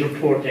studies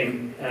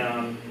reporting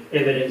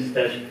evidence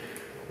that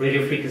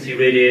radiofrequency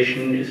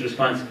radiation is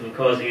responsible for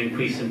causing an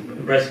increase in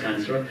breast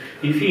cancer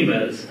in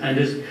females. And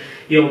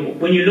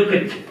when you look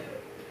at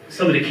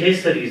some of the case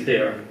studies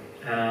there,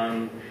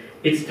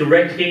 it's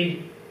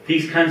directly,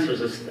 these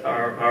cancers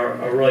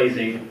are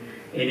arising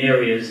in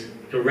areas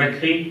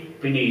directly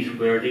beneath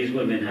where these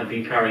women have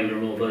been carrying their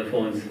mobile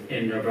phones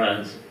in their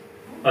bras,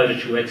 either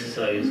through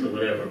exercise or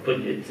whatever. But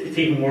it's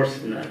even worse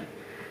than that.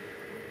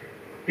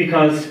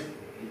 Because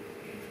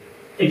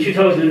in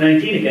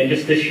 2019, again,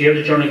 just this year,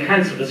 the journal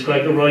Cancer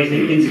described a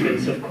rising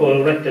incidence of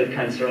colorectal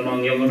cancer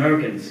among young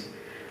Americans,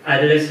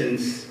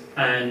 adolescents,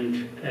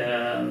 and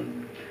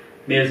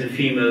males and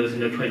females in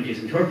their 20s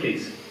and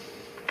 30s.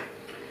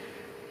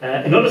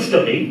 Another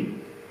study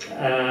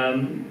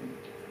found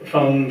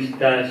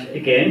that,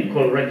 again,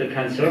 colorectal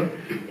cancer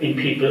in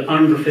people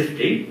under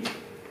 50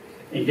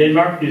 in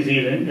Denmark, New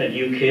Zealand, and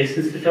UK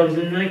since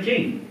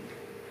 2019.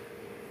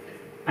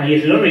 And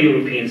yet another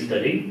European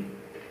study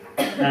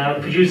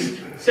produced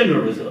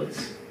similar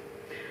results.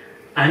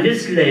 And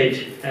this led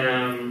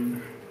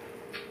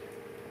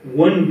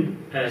one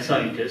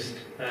scientist,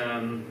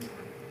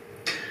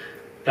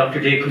 Dr.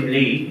 Dae-Kun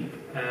Lee,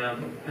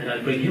 and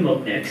I'll bring him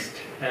up next,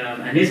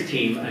 and his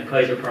team at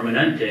Kaiser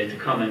Permanente to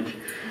comment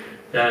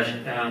that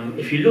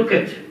if you look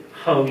at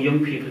how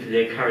young people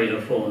today carry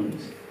their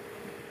phones,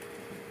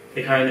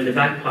 they carry them in the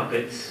back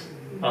pockets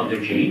of their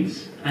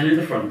jeans and in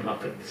the front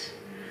pockets.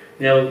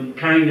 Now,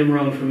 carrying them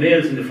around for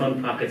males in the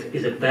front pockets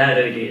is a bad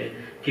idea,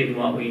 given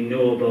what we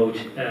know about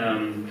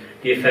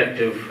the effect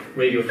of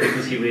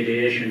radiofrequency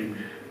radiation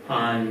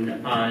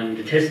on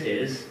the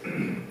testes.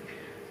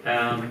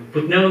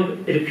 But now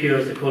it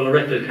appears that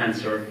colorectal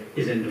cancer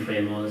is in the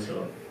frame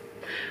also.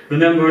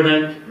 Remember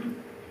that,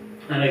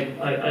 and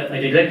I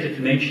neglected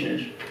to mention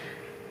it,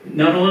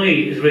 not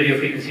only is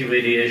radiofrequency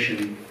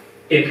radiation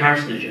a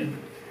carcinogen,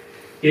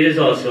 it is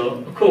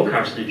also a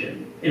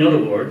co-carcinogen. In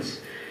other words,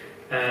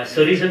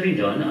 studies have been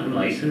done on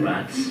mice and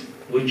rats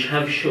which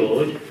have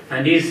showed,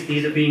 and these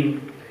have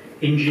been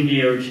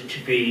engineered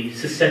to be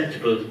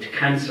susceptible to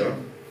cancer,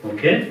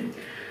 okay?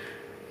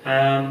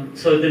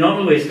 So the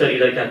normal way a study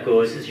like that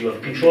goes is you have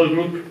a control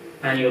group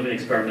and you have an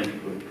experimental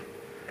group,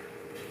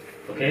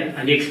 okay?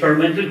 And the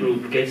experimental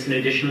group gets an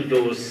additional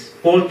dose,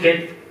 both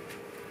get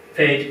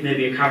fed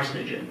maybe a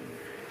carcinogen,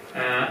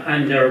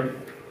 and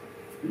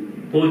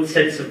both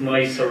sets of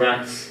mice or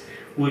rats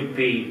would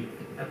be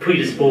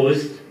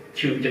predisposed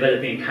to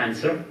developing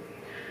cancer.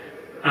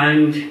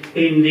 And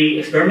in the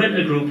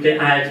experimental group, they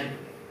add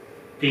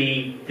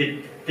the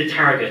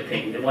target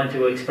thing they want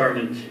to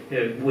experiment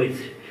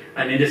with.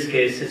 And in this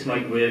case, it's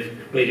microwave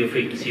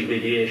radiofrequency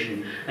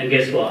radiation. And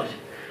guess what?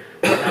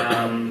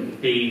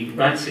 The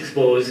rats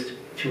exposed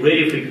to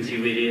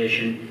radiofrequency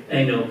radiation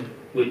end up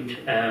with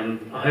a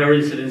higher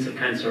incidence of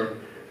cancer,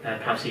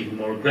 perhaps even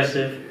more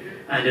aggressive,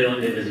 and they don't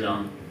live as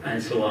long,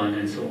 and so on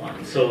and so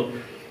on. So,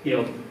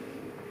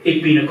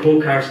 it being a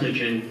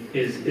co-carcinogen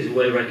is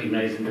well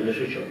recognized in the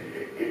literature.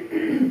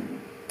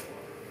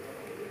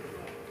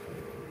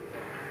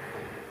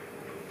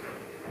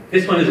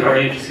 This one is a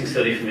very interesting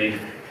study for me.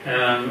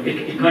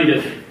 It kind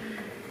of,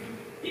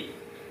 in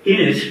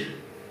it,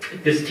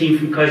 this team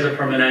from Kaiser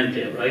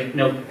Permanente, right?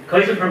 Now,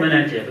 Kaiser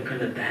Permanente have a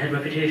kind of bad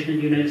reputation in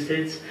the United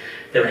States.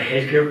 They're a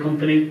healthcare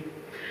company.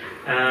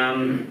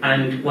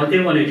 And what they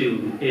want to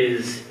do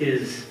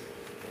is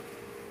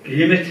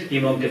limit the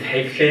amount of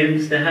health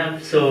claims they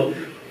have. So,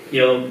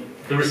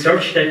 the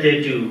research that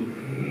they do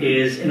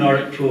is in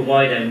order to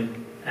avoid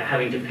them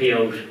having to pay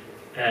out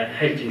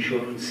health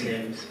insurance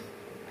claims.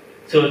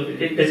 So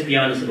let's be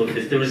honest about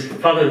this. There was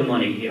follow the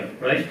money here,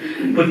 right?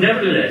 But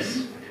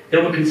nevertheless,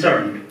 they were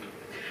concerned.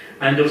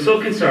 And they were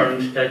so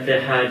concerned that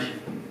they had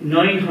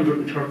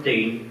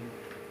 913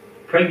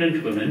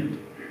 pregnant women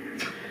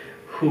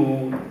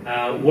who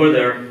were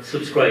their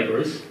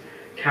subscribers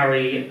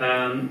carry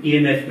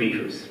EMF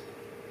meters.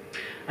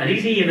 And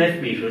these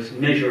EMF meters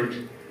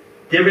measured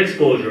their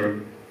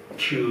exposure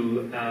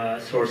to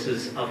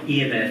sources of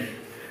EMF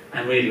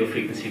and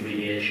radiofrequency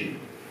radiation.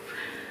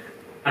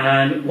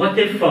 And what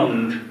they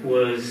found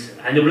was,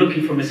 and they were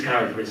looking for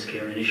miscarriage risk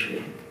here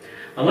initially,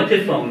 and what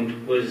they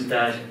found was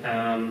that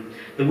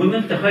the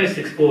women with the highest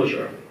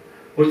exposure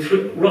were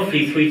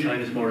roughly 3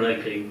 times more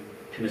likely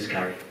to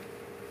miscarry.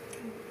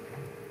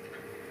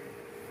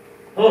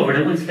 However,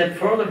 they went a step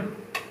further.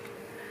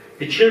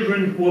 The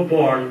children who were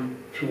born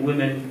to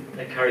women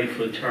that carried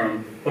full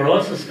term were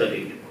also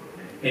studied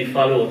in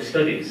follow-up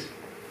studies.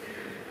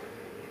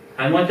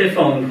 And what they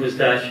found was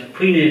that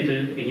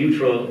prenatal in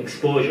utero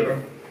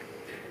exposure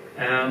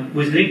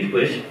was linked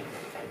with,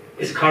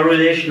 is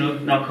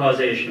correlational, not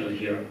causational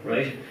here,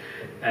 right?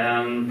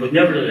 But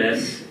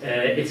nevertheless,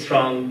 it's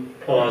strong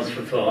pause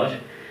for thought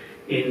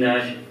in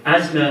that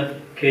asthma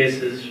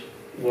cases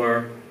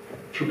were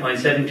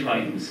 2.7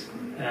 times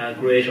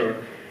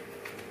greater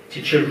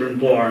to children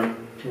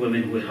born to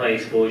women with high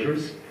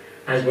exposures,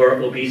 as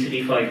were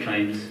obesity 5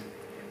 times,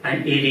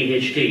 and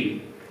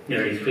ADHD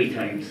nearly 3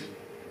 times.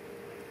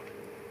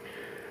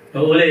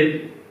 Now,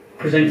 Ole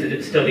presented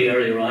a study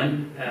earlier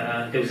on.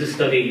 There was a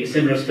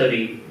similar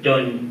study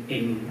done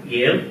in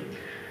Yale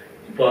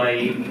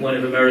by one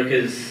of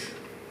America's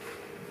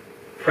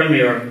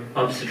premier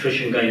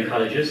obstetrician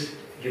gynecologists,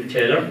 Hugh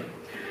Taylor.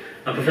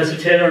 And Professor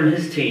Taylor and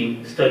his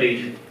team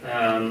studied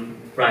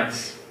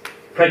rats,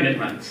 pregnant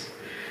rats.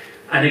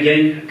 And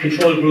again,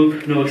 control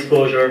group, no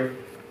exposure.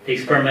 The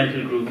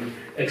experimental group,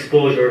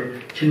 exposure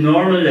to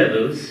normal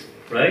levels,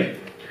 right,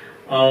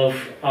 of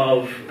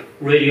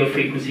radio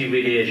frequency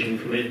radiation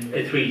from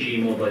a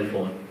 3G mobile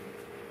phone.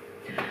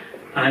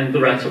 And the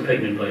rats were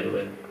pregnant, by the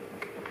way.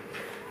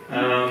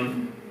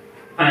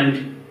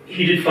 And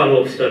he did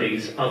follow-up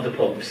studies of the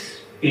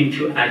pups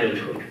into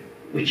adulthood,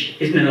 which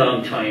isn't a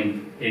long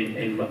time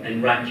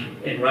in rat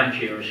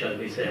years, shall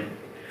we say.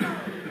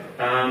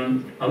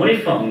 And what he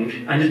found,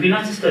 and there's been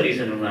lots of studies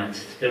on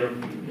rats, they're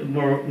the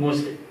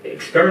most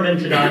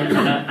experimented on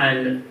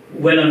and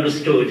well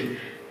understood,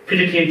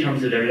 particularly in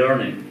terms of their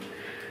learning.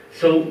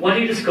 So what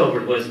he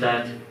discovered was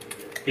that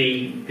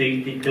the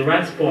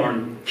rats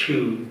born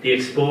to the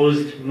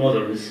exposed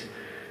mothers,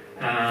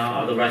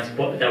 or the rats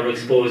that were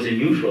exposed in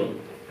utero,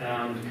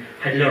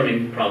 had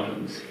learning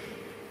problems.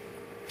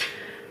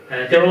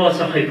 They're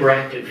also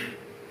hyperactive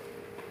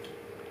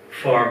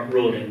for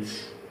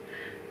rodents.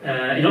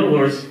 In other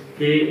words,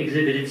 they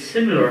exhibited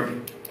similar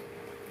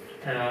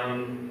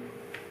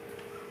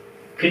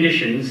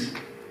conditions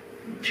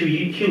to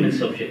human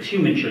subjects,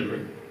 human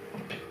children,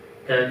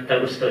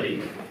 that were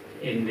studied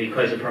in the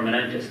Kaiser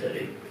Permanente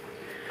study.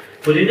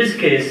 But in this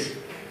case,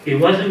 it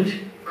wasn't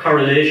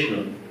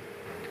correlational.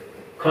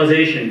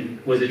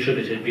 Causation was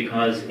attributed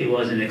because it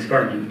was an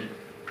experiment.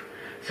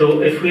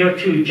 So if we are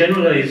to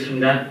generalize from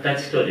that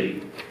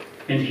study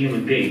into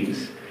human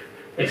beings,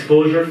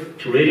 exposure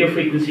to radio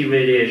frequency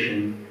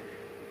radiation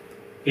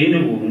in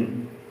the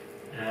womb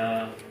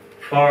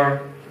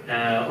for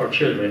our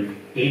children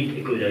ain't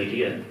a good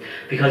idea.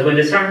 Because when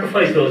they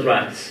sacrificed those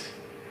rats,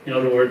 in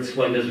other words,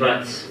 when those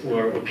rats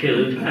were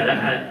killed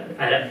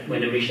when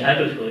they reached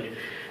adulthood,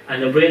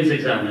 and the brains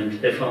examined,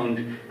 they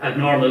found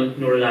abnormal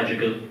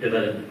neurological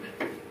development,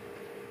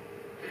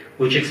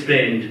 which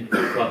explained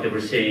what they were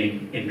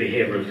saying in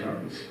behavioural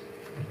terms.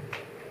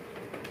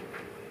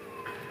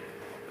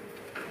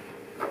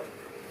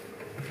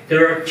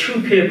 There are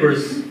 2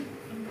 papers,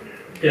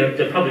 there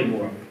are probably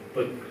more,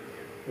 but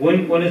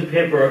one is a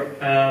paper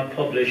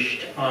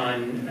published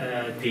on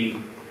the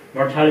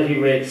mortality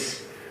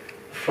rates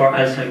for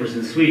Alzheimer's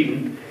in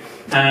Sweden,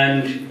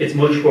 and it's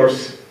much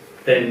worse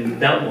than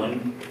that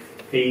one.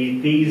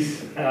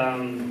 These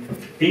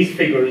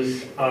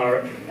figures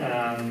are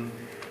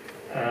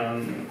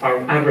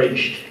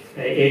averaged,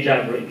 age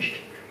averaged,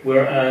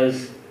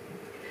 whereas,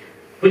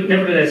 but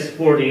nevertheless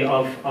worthy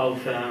of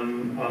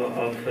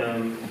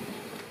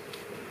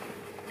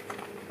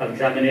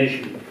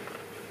examination.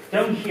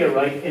 Down here,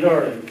 right, in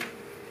Ireland,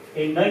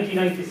 in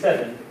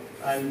 1997,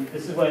 and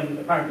this is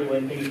apparently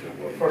when these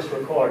were first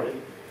recorded,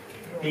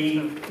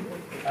 the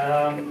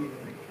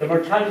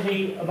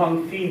mortality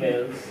among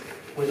females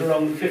was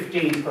around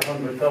 15 per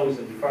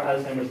 100,000 for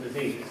Alzheimer's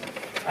disease,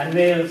 and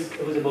males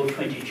it was about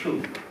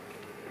 22.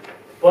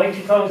 By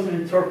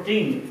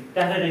 2013,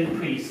 that had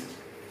increased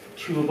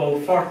to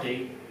about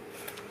 40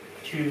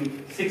 to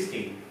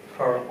 60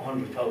 per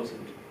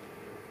 100,000.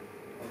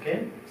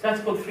 Okay, so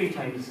that's about three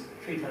times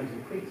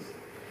increase.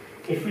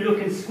 If we look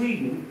in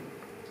Sweden,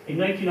 in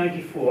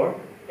 1994,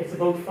 it's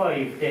about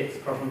 5 deaths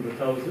per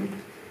 100,000,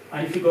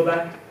 and if you go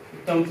back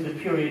down to the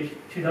period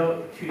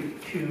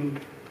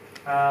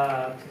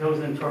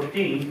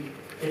 2013,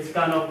 it's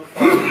gone up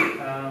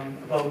from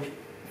about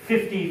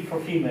 50 for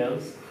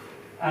females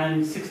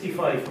and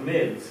 65 for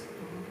males.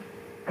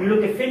 We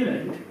look at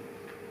Finland,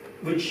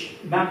 which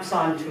maps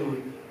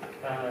onto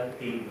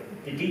the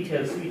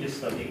detailed Swedish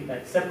study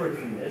that's separate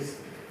from this.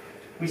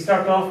 We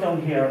start off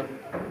down here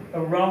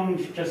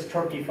around just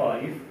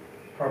 35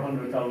 per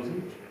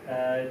 100,000,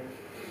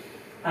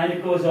 and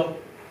it goes up,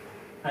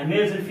 and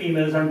males and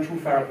females aren't too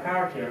far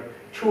apart here,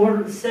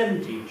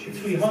 270 to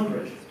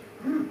 300.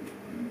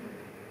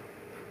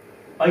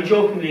 I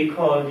jokingly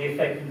call the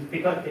effect,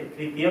 because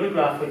the other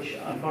graph, which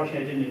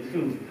unfortunately I didn't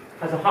include,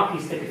 has a hockey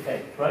stick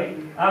effect, right?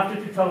 After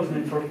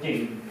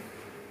 2013,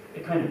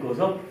 it kind of goes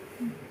up.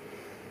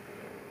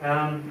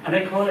 And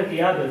I call it the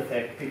ABBA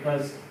effect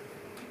because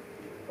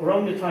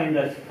around the time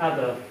that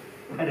ABBA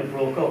kind of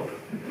broke up,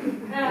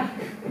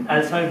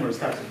 Alzheimer's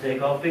started to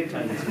take off big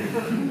time.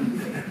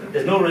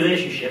 There's no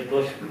relationship,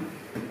 but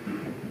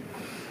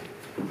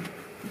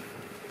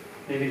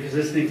maybe if he's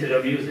listening to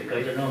their music,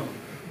 I don't know.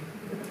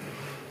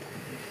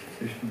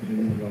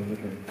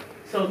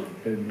 So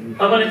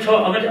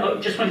I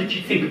just wanted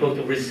you to think about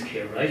the risk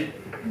here, right?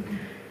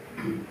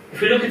 If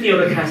we look at the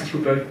other Class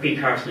 2B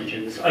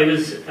carcinogens, I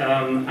was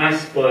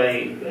asked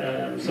by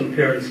some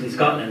parents in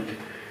Scotland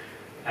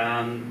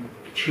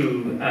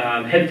to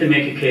help them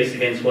make a case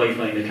against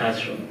Wi-Fi in the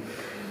classroom.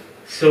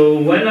 So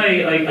when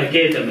I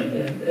gave them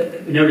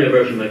an earlier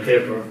version of my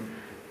paper,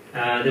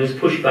 there was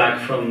pushback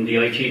from the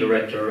IT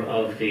director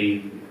of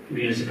the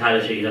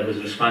municipality that was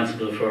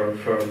responsible for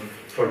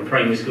the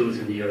primary schools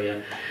in the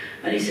area.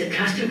 And he said,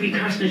 Class 2B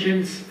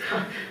carcinogens,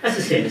 that's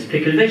the same as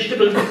pickled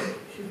vegetables.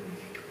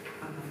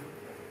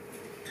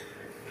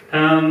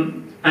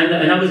 And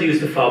that was used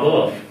to fob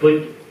off.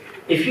 But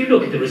if you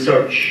look at the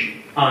research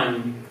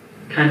on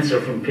cancer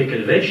from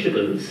pickled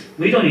vegetables,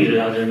 we don't eat a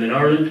lot of them in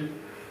Ireland.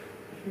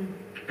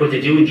 But they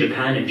do in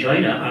Japan and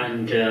China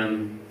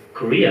and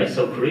Korea,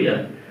 South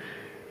Korea.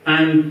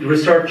 And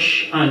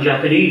research on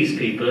Japanese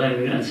people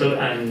and South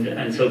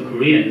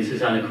Koreans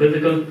is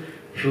unequivocal.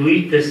 If you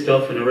eat this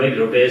stuff on a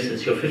regular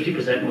basis, you're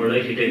 50% more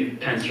likely to get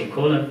cancer of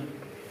colon.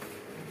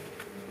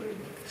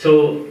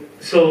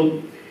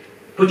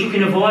 But you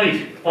can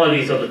avoid all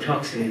these other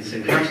toxins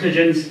and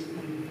carcinogens.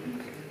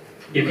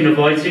 You can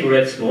avoid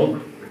cigarette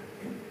smoke.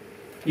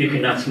 You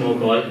can not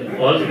smoke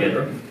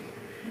altogether.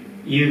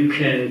 You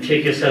can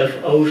take yourself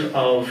out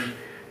of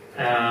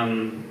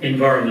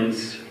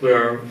environments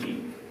where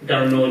that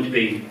are known to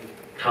be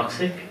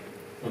toxic.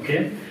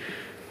 Okay?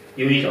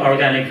 You eat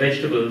organic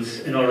vegetables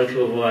in order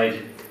to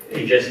avoid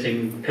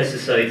ingesting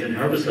pesticides and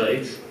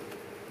herbicides.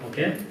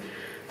 Okay?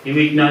 You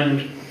eat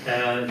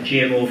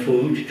non-GMO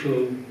food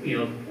to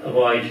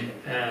avoid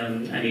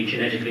any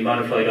genetically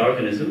modified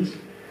organisms.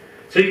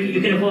 So you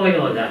can avoid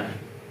all that.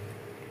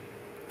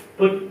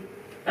 But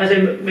as I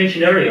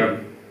mentioned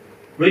earlier,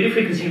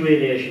 radiofrequency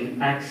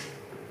radiation acts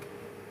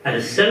at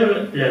a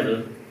cellular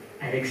level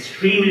at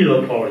extremely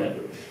low power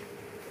levels.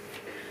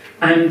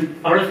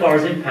 And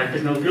RFR's impact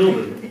is now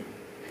global.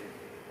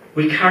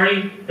 We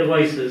carry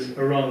devices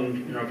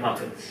around in our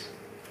pockets.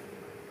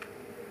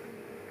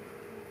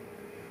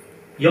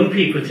 Young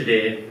people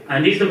today,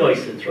 and these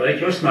devices, right,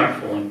 your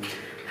smartphone,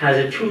 has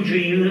a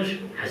 2G unit,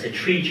 has a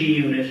 3G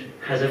unit,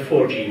 has a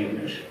 4G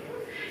unit.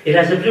 It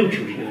has a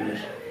Bluetooth unit.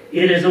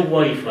 It has a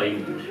Wi-Fi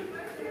unit.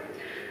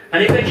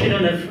 And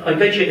I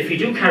bet you if you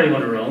do carry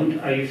one around,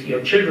 or if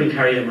your children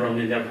carry them around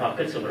in their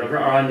pockets or whatever,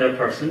 or on their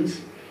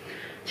persons,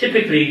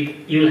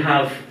 typically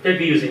they'll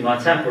be using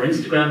WhatsApp or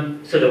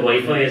Instagram, so the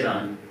Wi-Fi is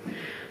on.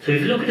 So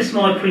if you look at the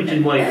small print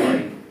in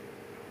Wi-Fi,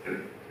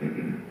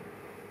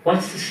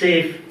 what's the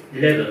safe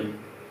level?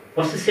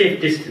 What's the safe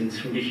distance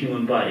from the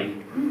human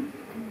body?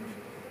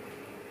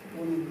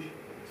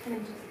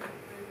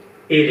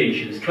 8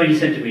 inches, 20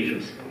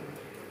 centimeters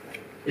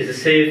is a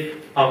safe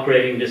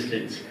operating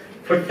distance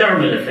for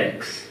thermal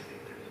effects.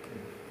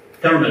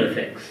 Thermal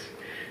effects.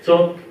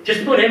 So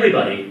just about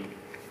everybody,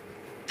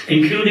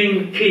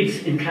 including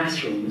kids in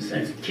classrooms,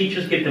 and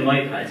teachers give them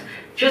iPads,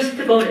 just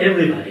about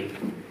everybody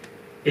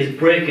is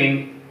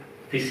breaking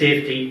the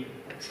safety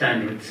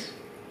standards.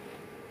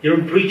 You're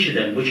in breach of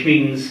them, which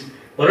means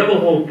whatever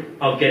hope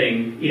of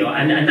getting,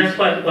 and that's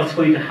what's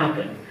going to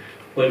happen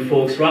when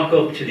folks rock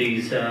up to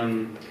these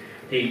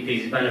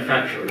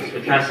manufacturers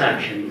with class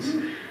actions,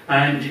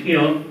 and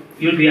you'll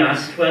be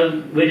asked, well,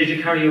 where did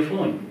you carry your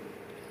phone?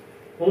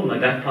 Oh, my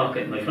back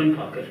pocket, my front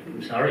pocket.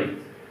 I'm sorry.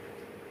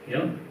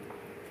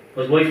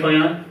 Was Wi-Fi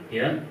on?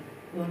 Yeah.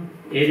 Well,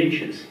 8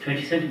 inches,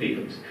 20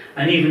 centimeters.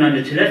 And even on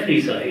the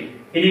telephony side,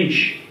 1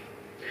 inch.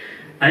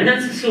 And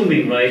that's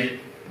assuming, right,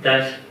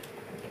 that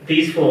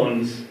these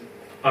phones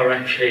are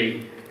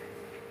actually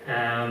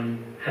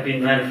have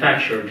been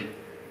manufactured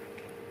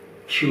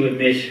to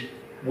emit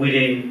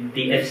within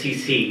the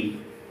FCC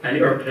and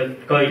ERPA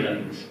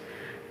guidelines.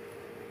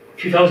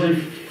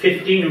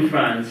 2015 in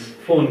France,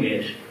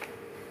 PhoneGate.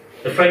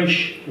 The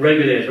French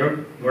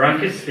regulator,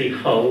 miraculously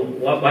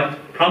what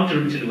prompted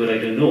them to do it, I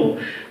don't know,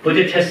 but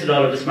they tested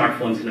all of the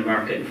smartphones in the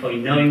market and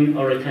found 9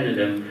 out of 10 of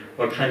them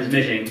were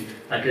transmitting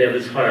at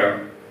levels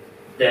higher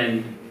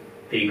than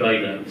the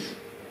guidelines.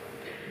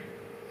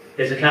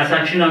 There's a class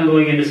action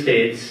ongoing in the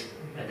States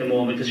at the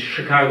moment. The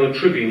Chicago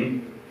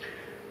Tribune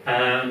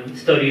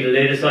studied the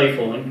latest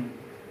iPhone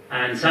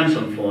and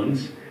Samsung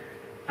phones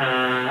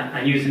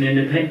and used an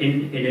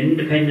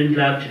independent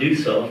lab to do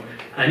so,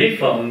 and it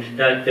found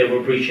that they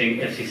were breaching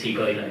FCC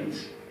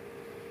guidelines.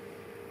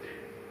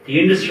 The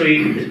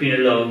industry has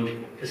been allowed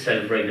to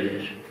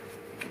self-regulate.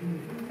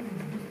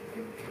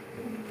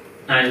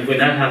 And when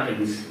that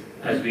happens,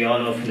 as we all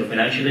know from the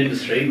financial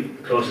industry,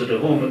 closer to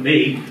home with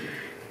me,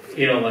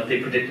 you know what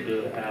the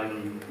predictable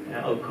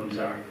outcomes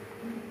are.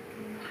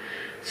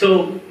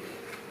 So,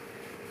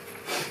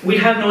 we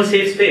have no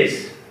safe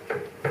space.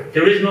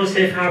 There is no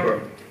safe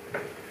harbour.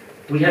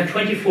 We have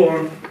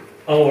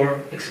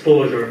 24-hour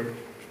exposure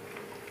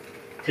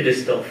to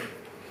this stuff.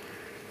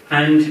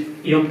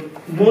 And, you know,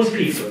 most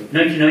people,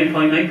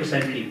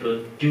 99.9%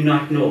 people, do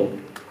not know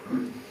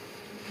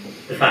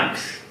the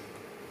facts.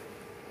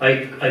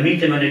 I meet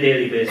them on a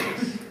daily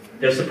basis.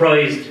 They're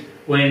surprised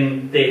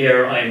when they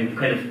hear I'm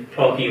kind of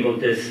talking about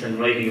this and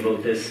writing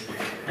about this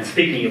and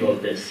speaking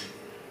about this.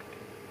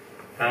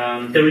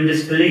 They're in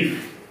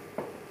disbelief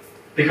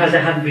because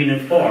they haven't been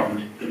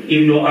informed,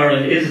 even though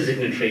Ireland is a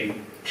signatory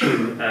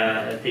to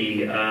the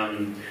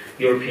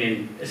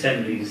European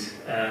Assembly's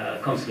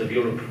Council of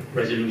Europe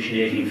Resolution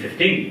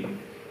 1815.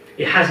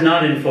 It has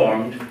not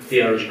informed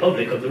the Irish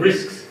public of the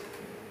risks,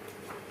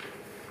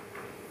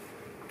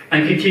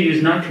 and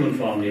continues not to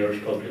inform the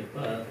Irish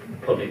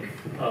public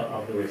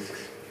of the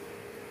risks.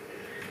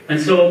 And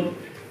so,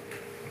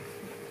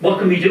 what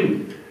can we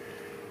do?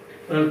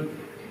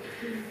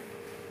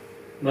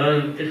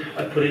 Well,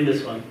 I put in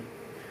this one.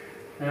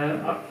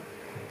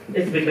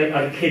 It's a bit like,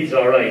 are the kids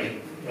all right?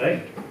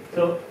 Right?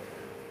 So,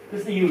 this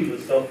is the usual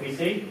stuff we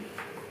see.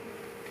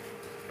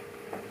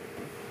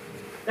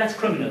 That's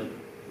criminal,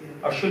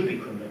 or should be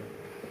criminal.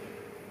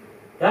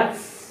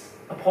 That's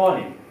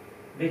appalling,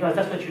 because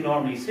that's what you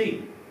normally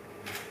see.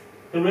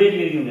 The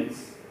radio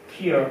units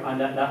here on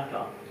that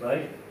laptop,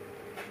 right?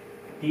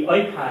 The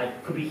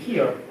iPad could be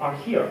here or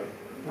here,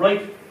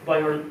 right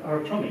by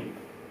her tummy,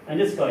 and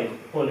this guy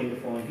holding the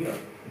phone here.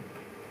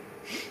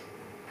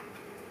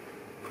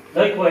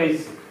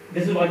 Likewise,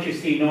 this is what you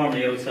see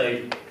normally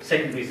outside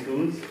secondary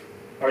schools,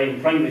 or even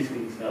primary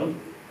schools now.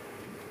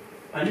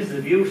 And this is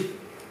abuse.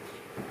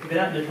 Look at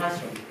that in the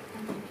classroom.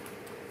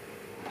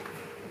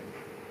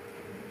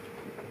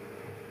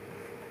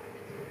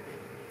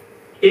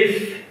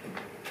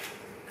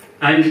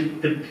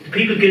 And the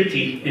people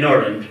guilty in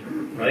Ireland,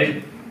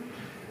 right,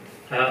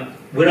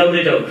 without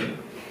a doubt,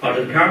 are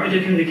the Department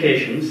of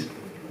Communications,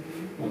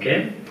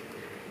 okay,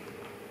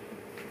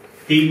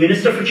 the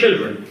Minister for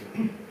Children,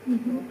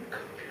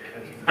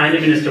 and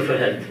the Minister for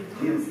Health.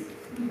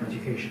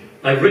 Education.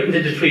 I've written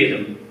to the three of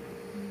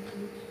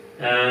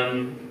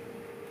them.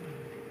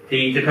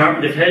 The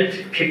Department of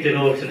Health kicked it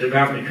over to the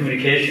Department of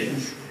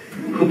Communications,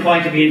 who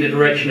pointed me in the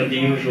direction of the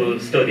usual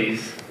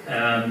studies,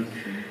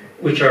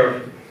 which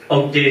are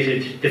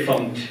outdated,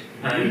 defunct,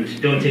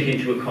 and don't take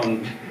into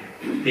account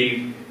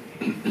the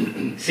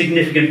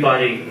significant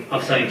body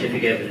of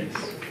scientific evidence.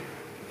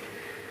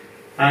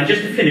 And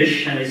just to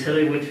finish, and I said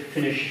I would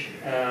finish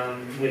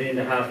within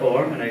the half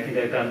hour, and I think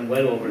I've gone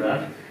well over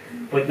that,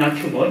 but not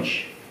too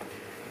much.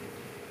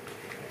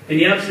 In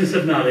the absence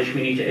of knowledge,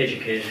 we need to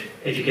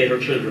educate our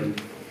children,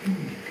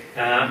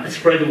 and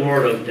spread the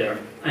word out there.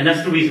 And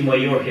that's the reason why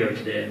you're here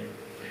today.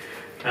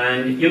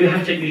 And you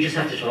just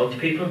have to talk to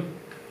people,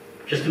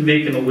 just to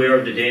make them aware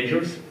of the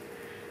dangers.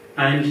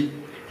 And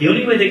the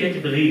only way they get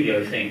to believe you,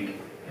 I think,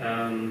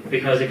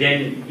 because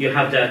again, you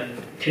have that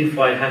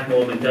tinfoil hat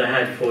moment that I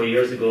had 4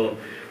 years ago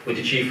with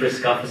the chief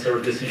risk officer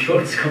of this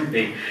insurance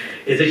company,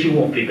 is that you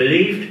won't be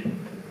believed.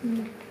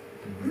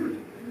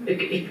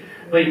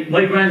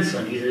 My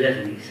grandson, he's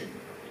 11, he said,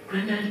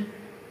 "Granddad,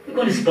 you're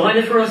going to spoil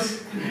it for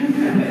us?"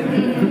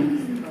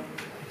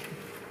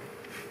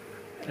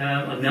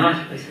 I'm not.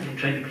 I said, "I'm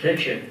trying to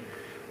protect you."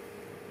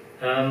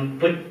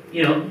 But,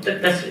 you know,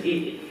 that's an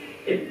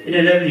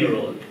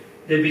 11-year-old.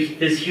 There'll be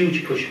this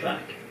huge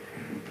pushback.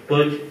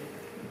 But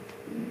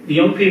the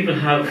young people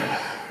have,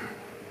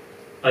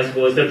 I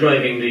suppose, they're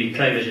driving the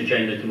climate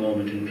agenda at the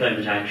moment and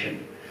climate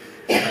action.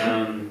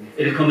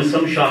 It'll come as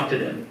some shock to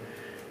them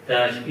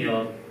that, you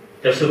know,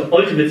 their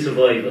ultimate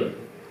survival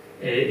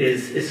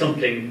is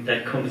something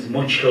that comes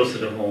much closer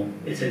to home.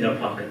 It's in their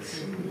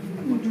pockets.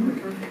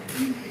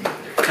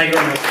 Thank you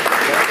very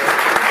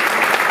much.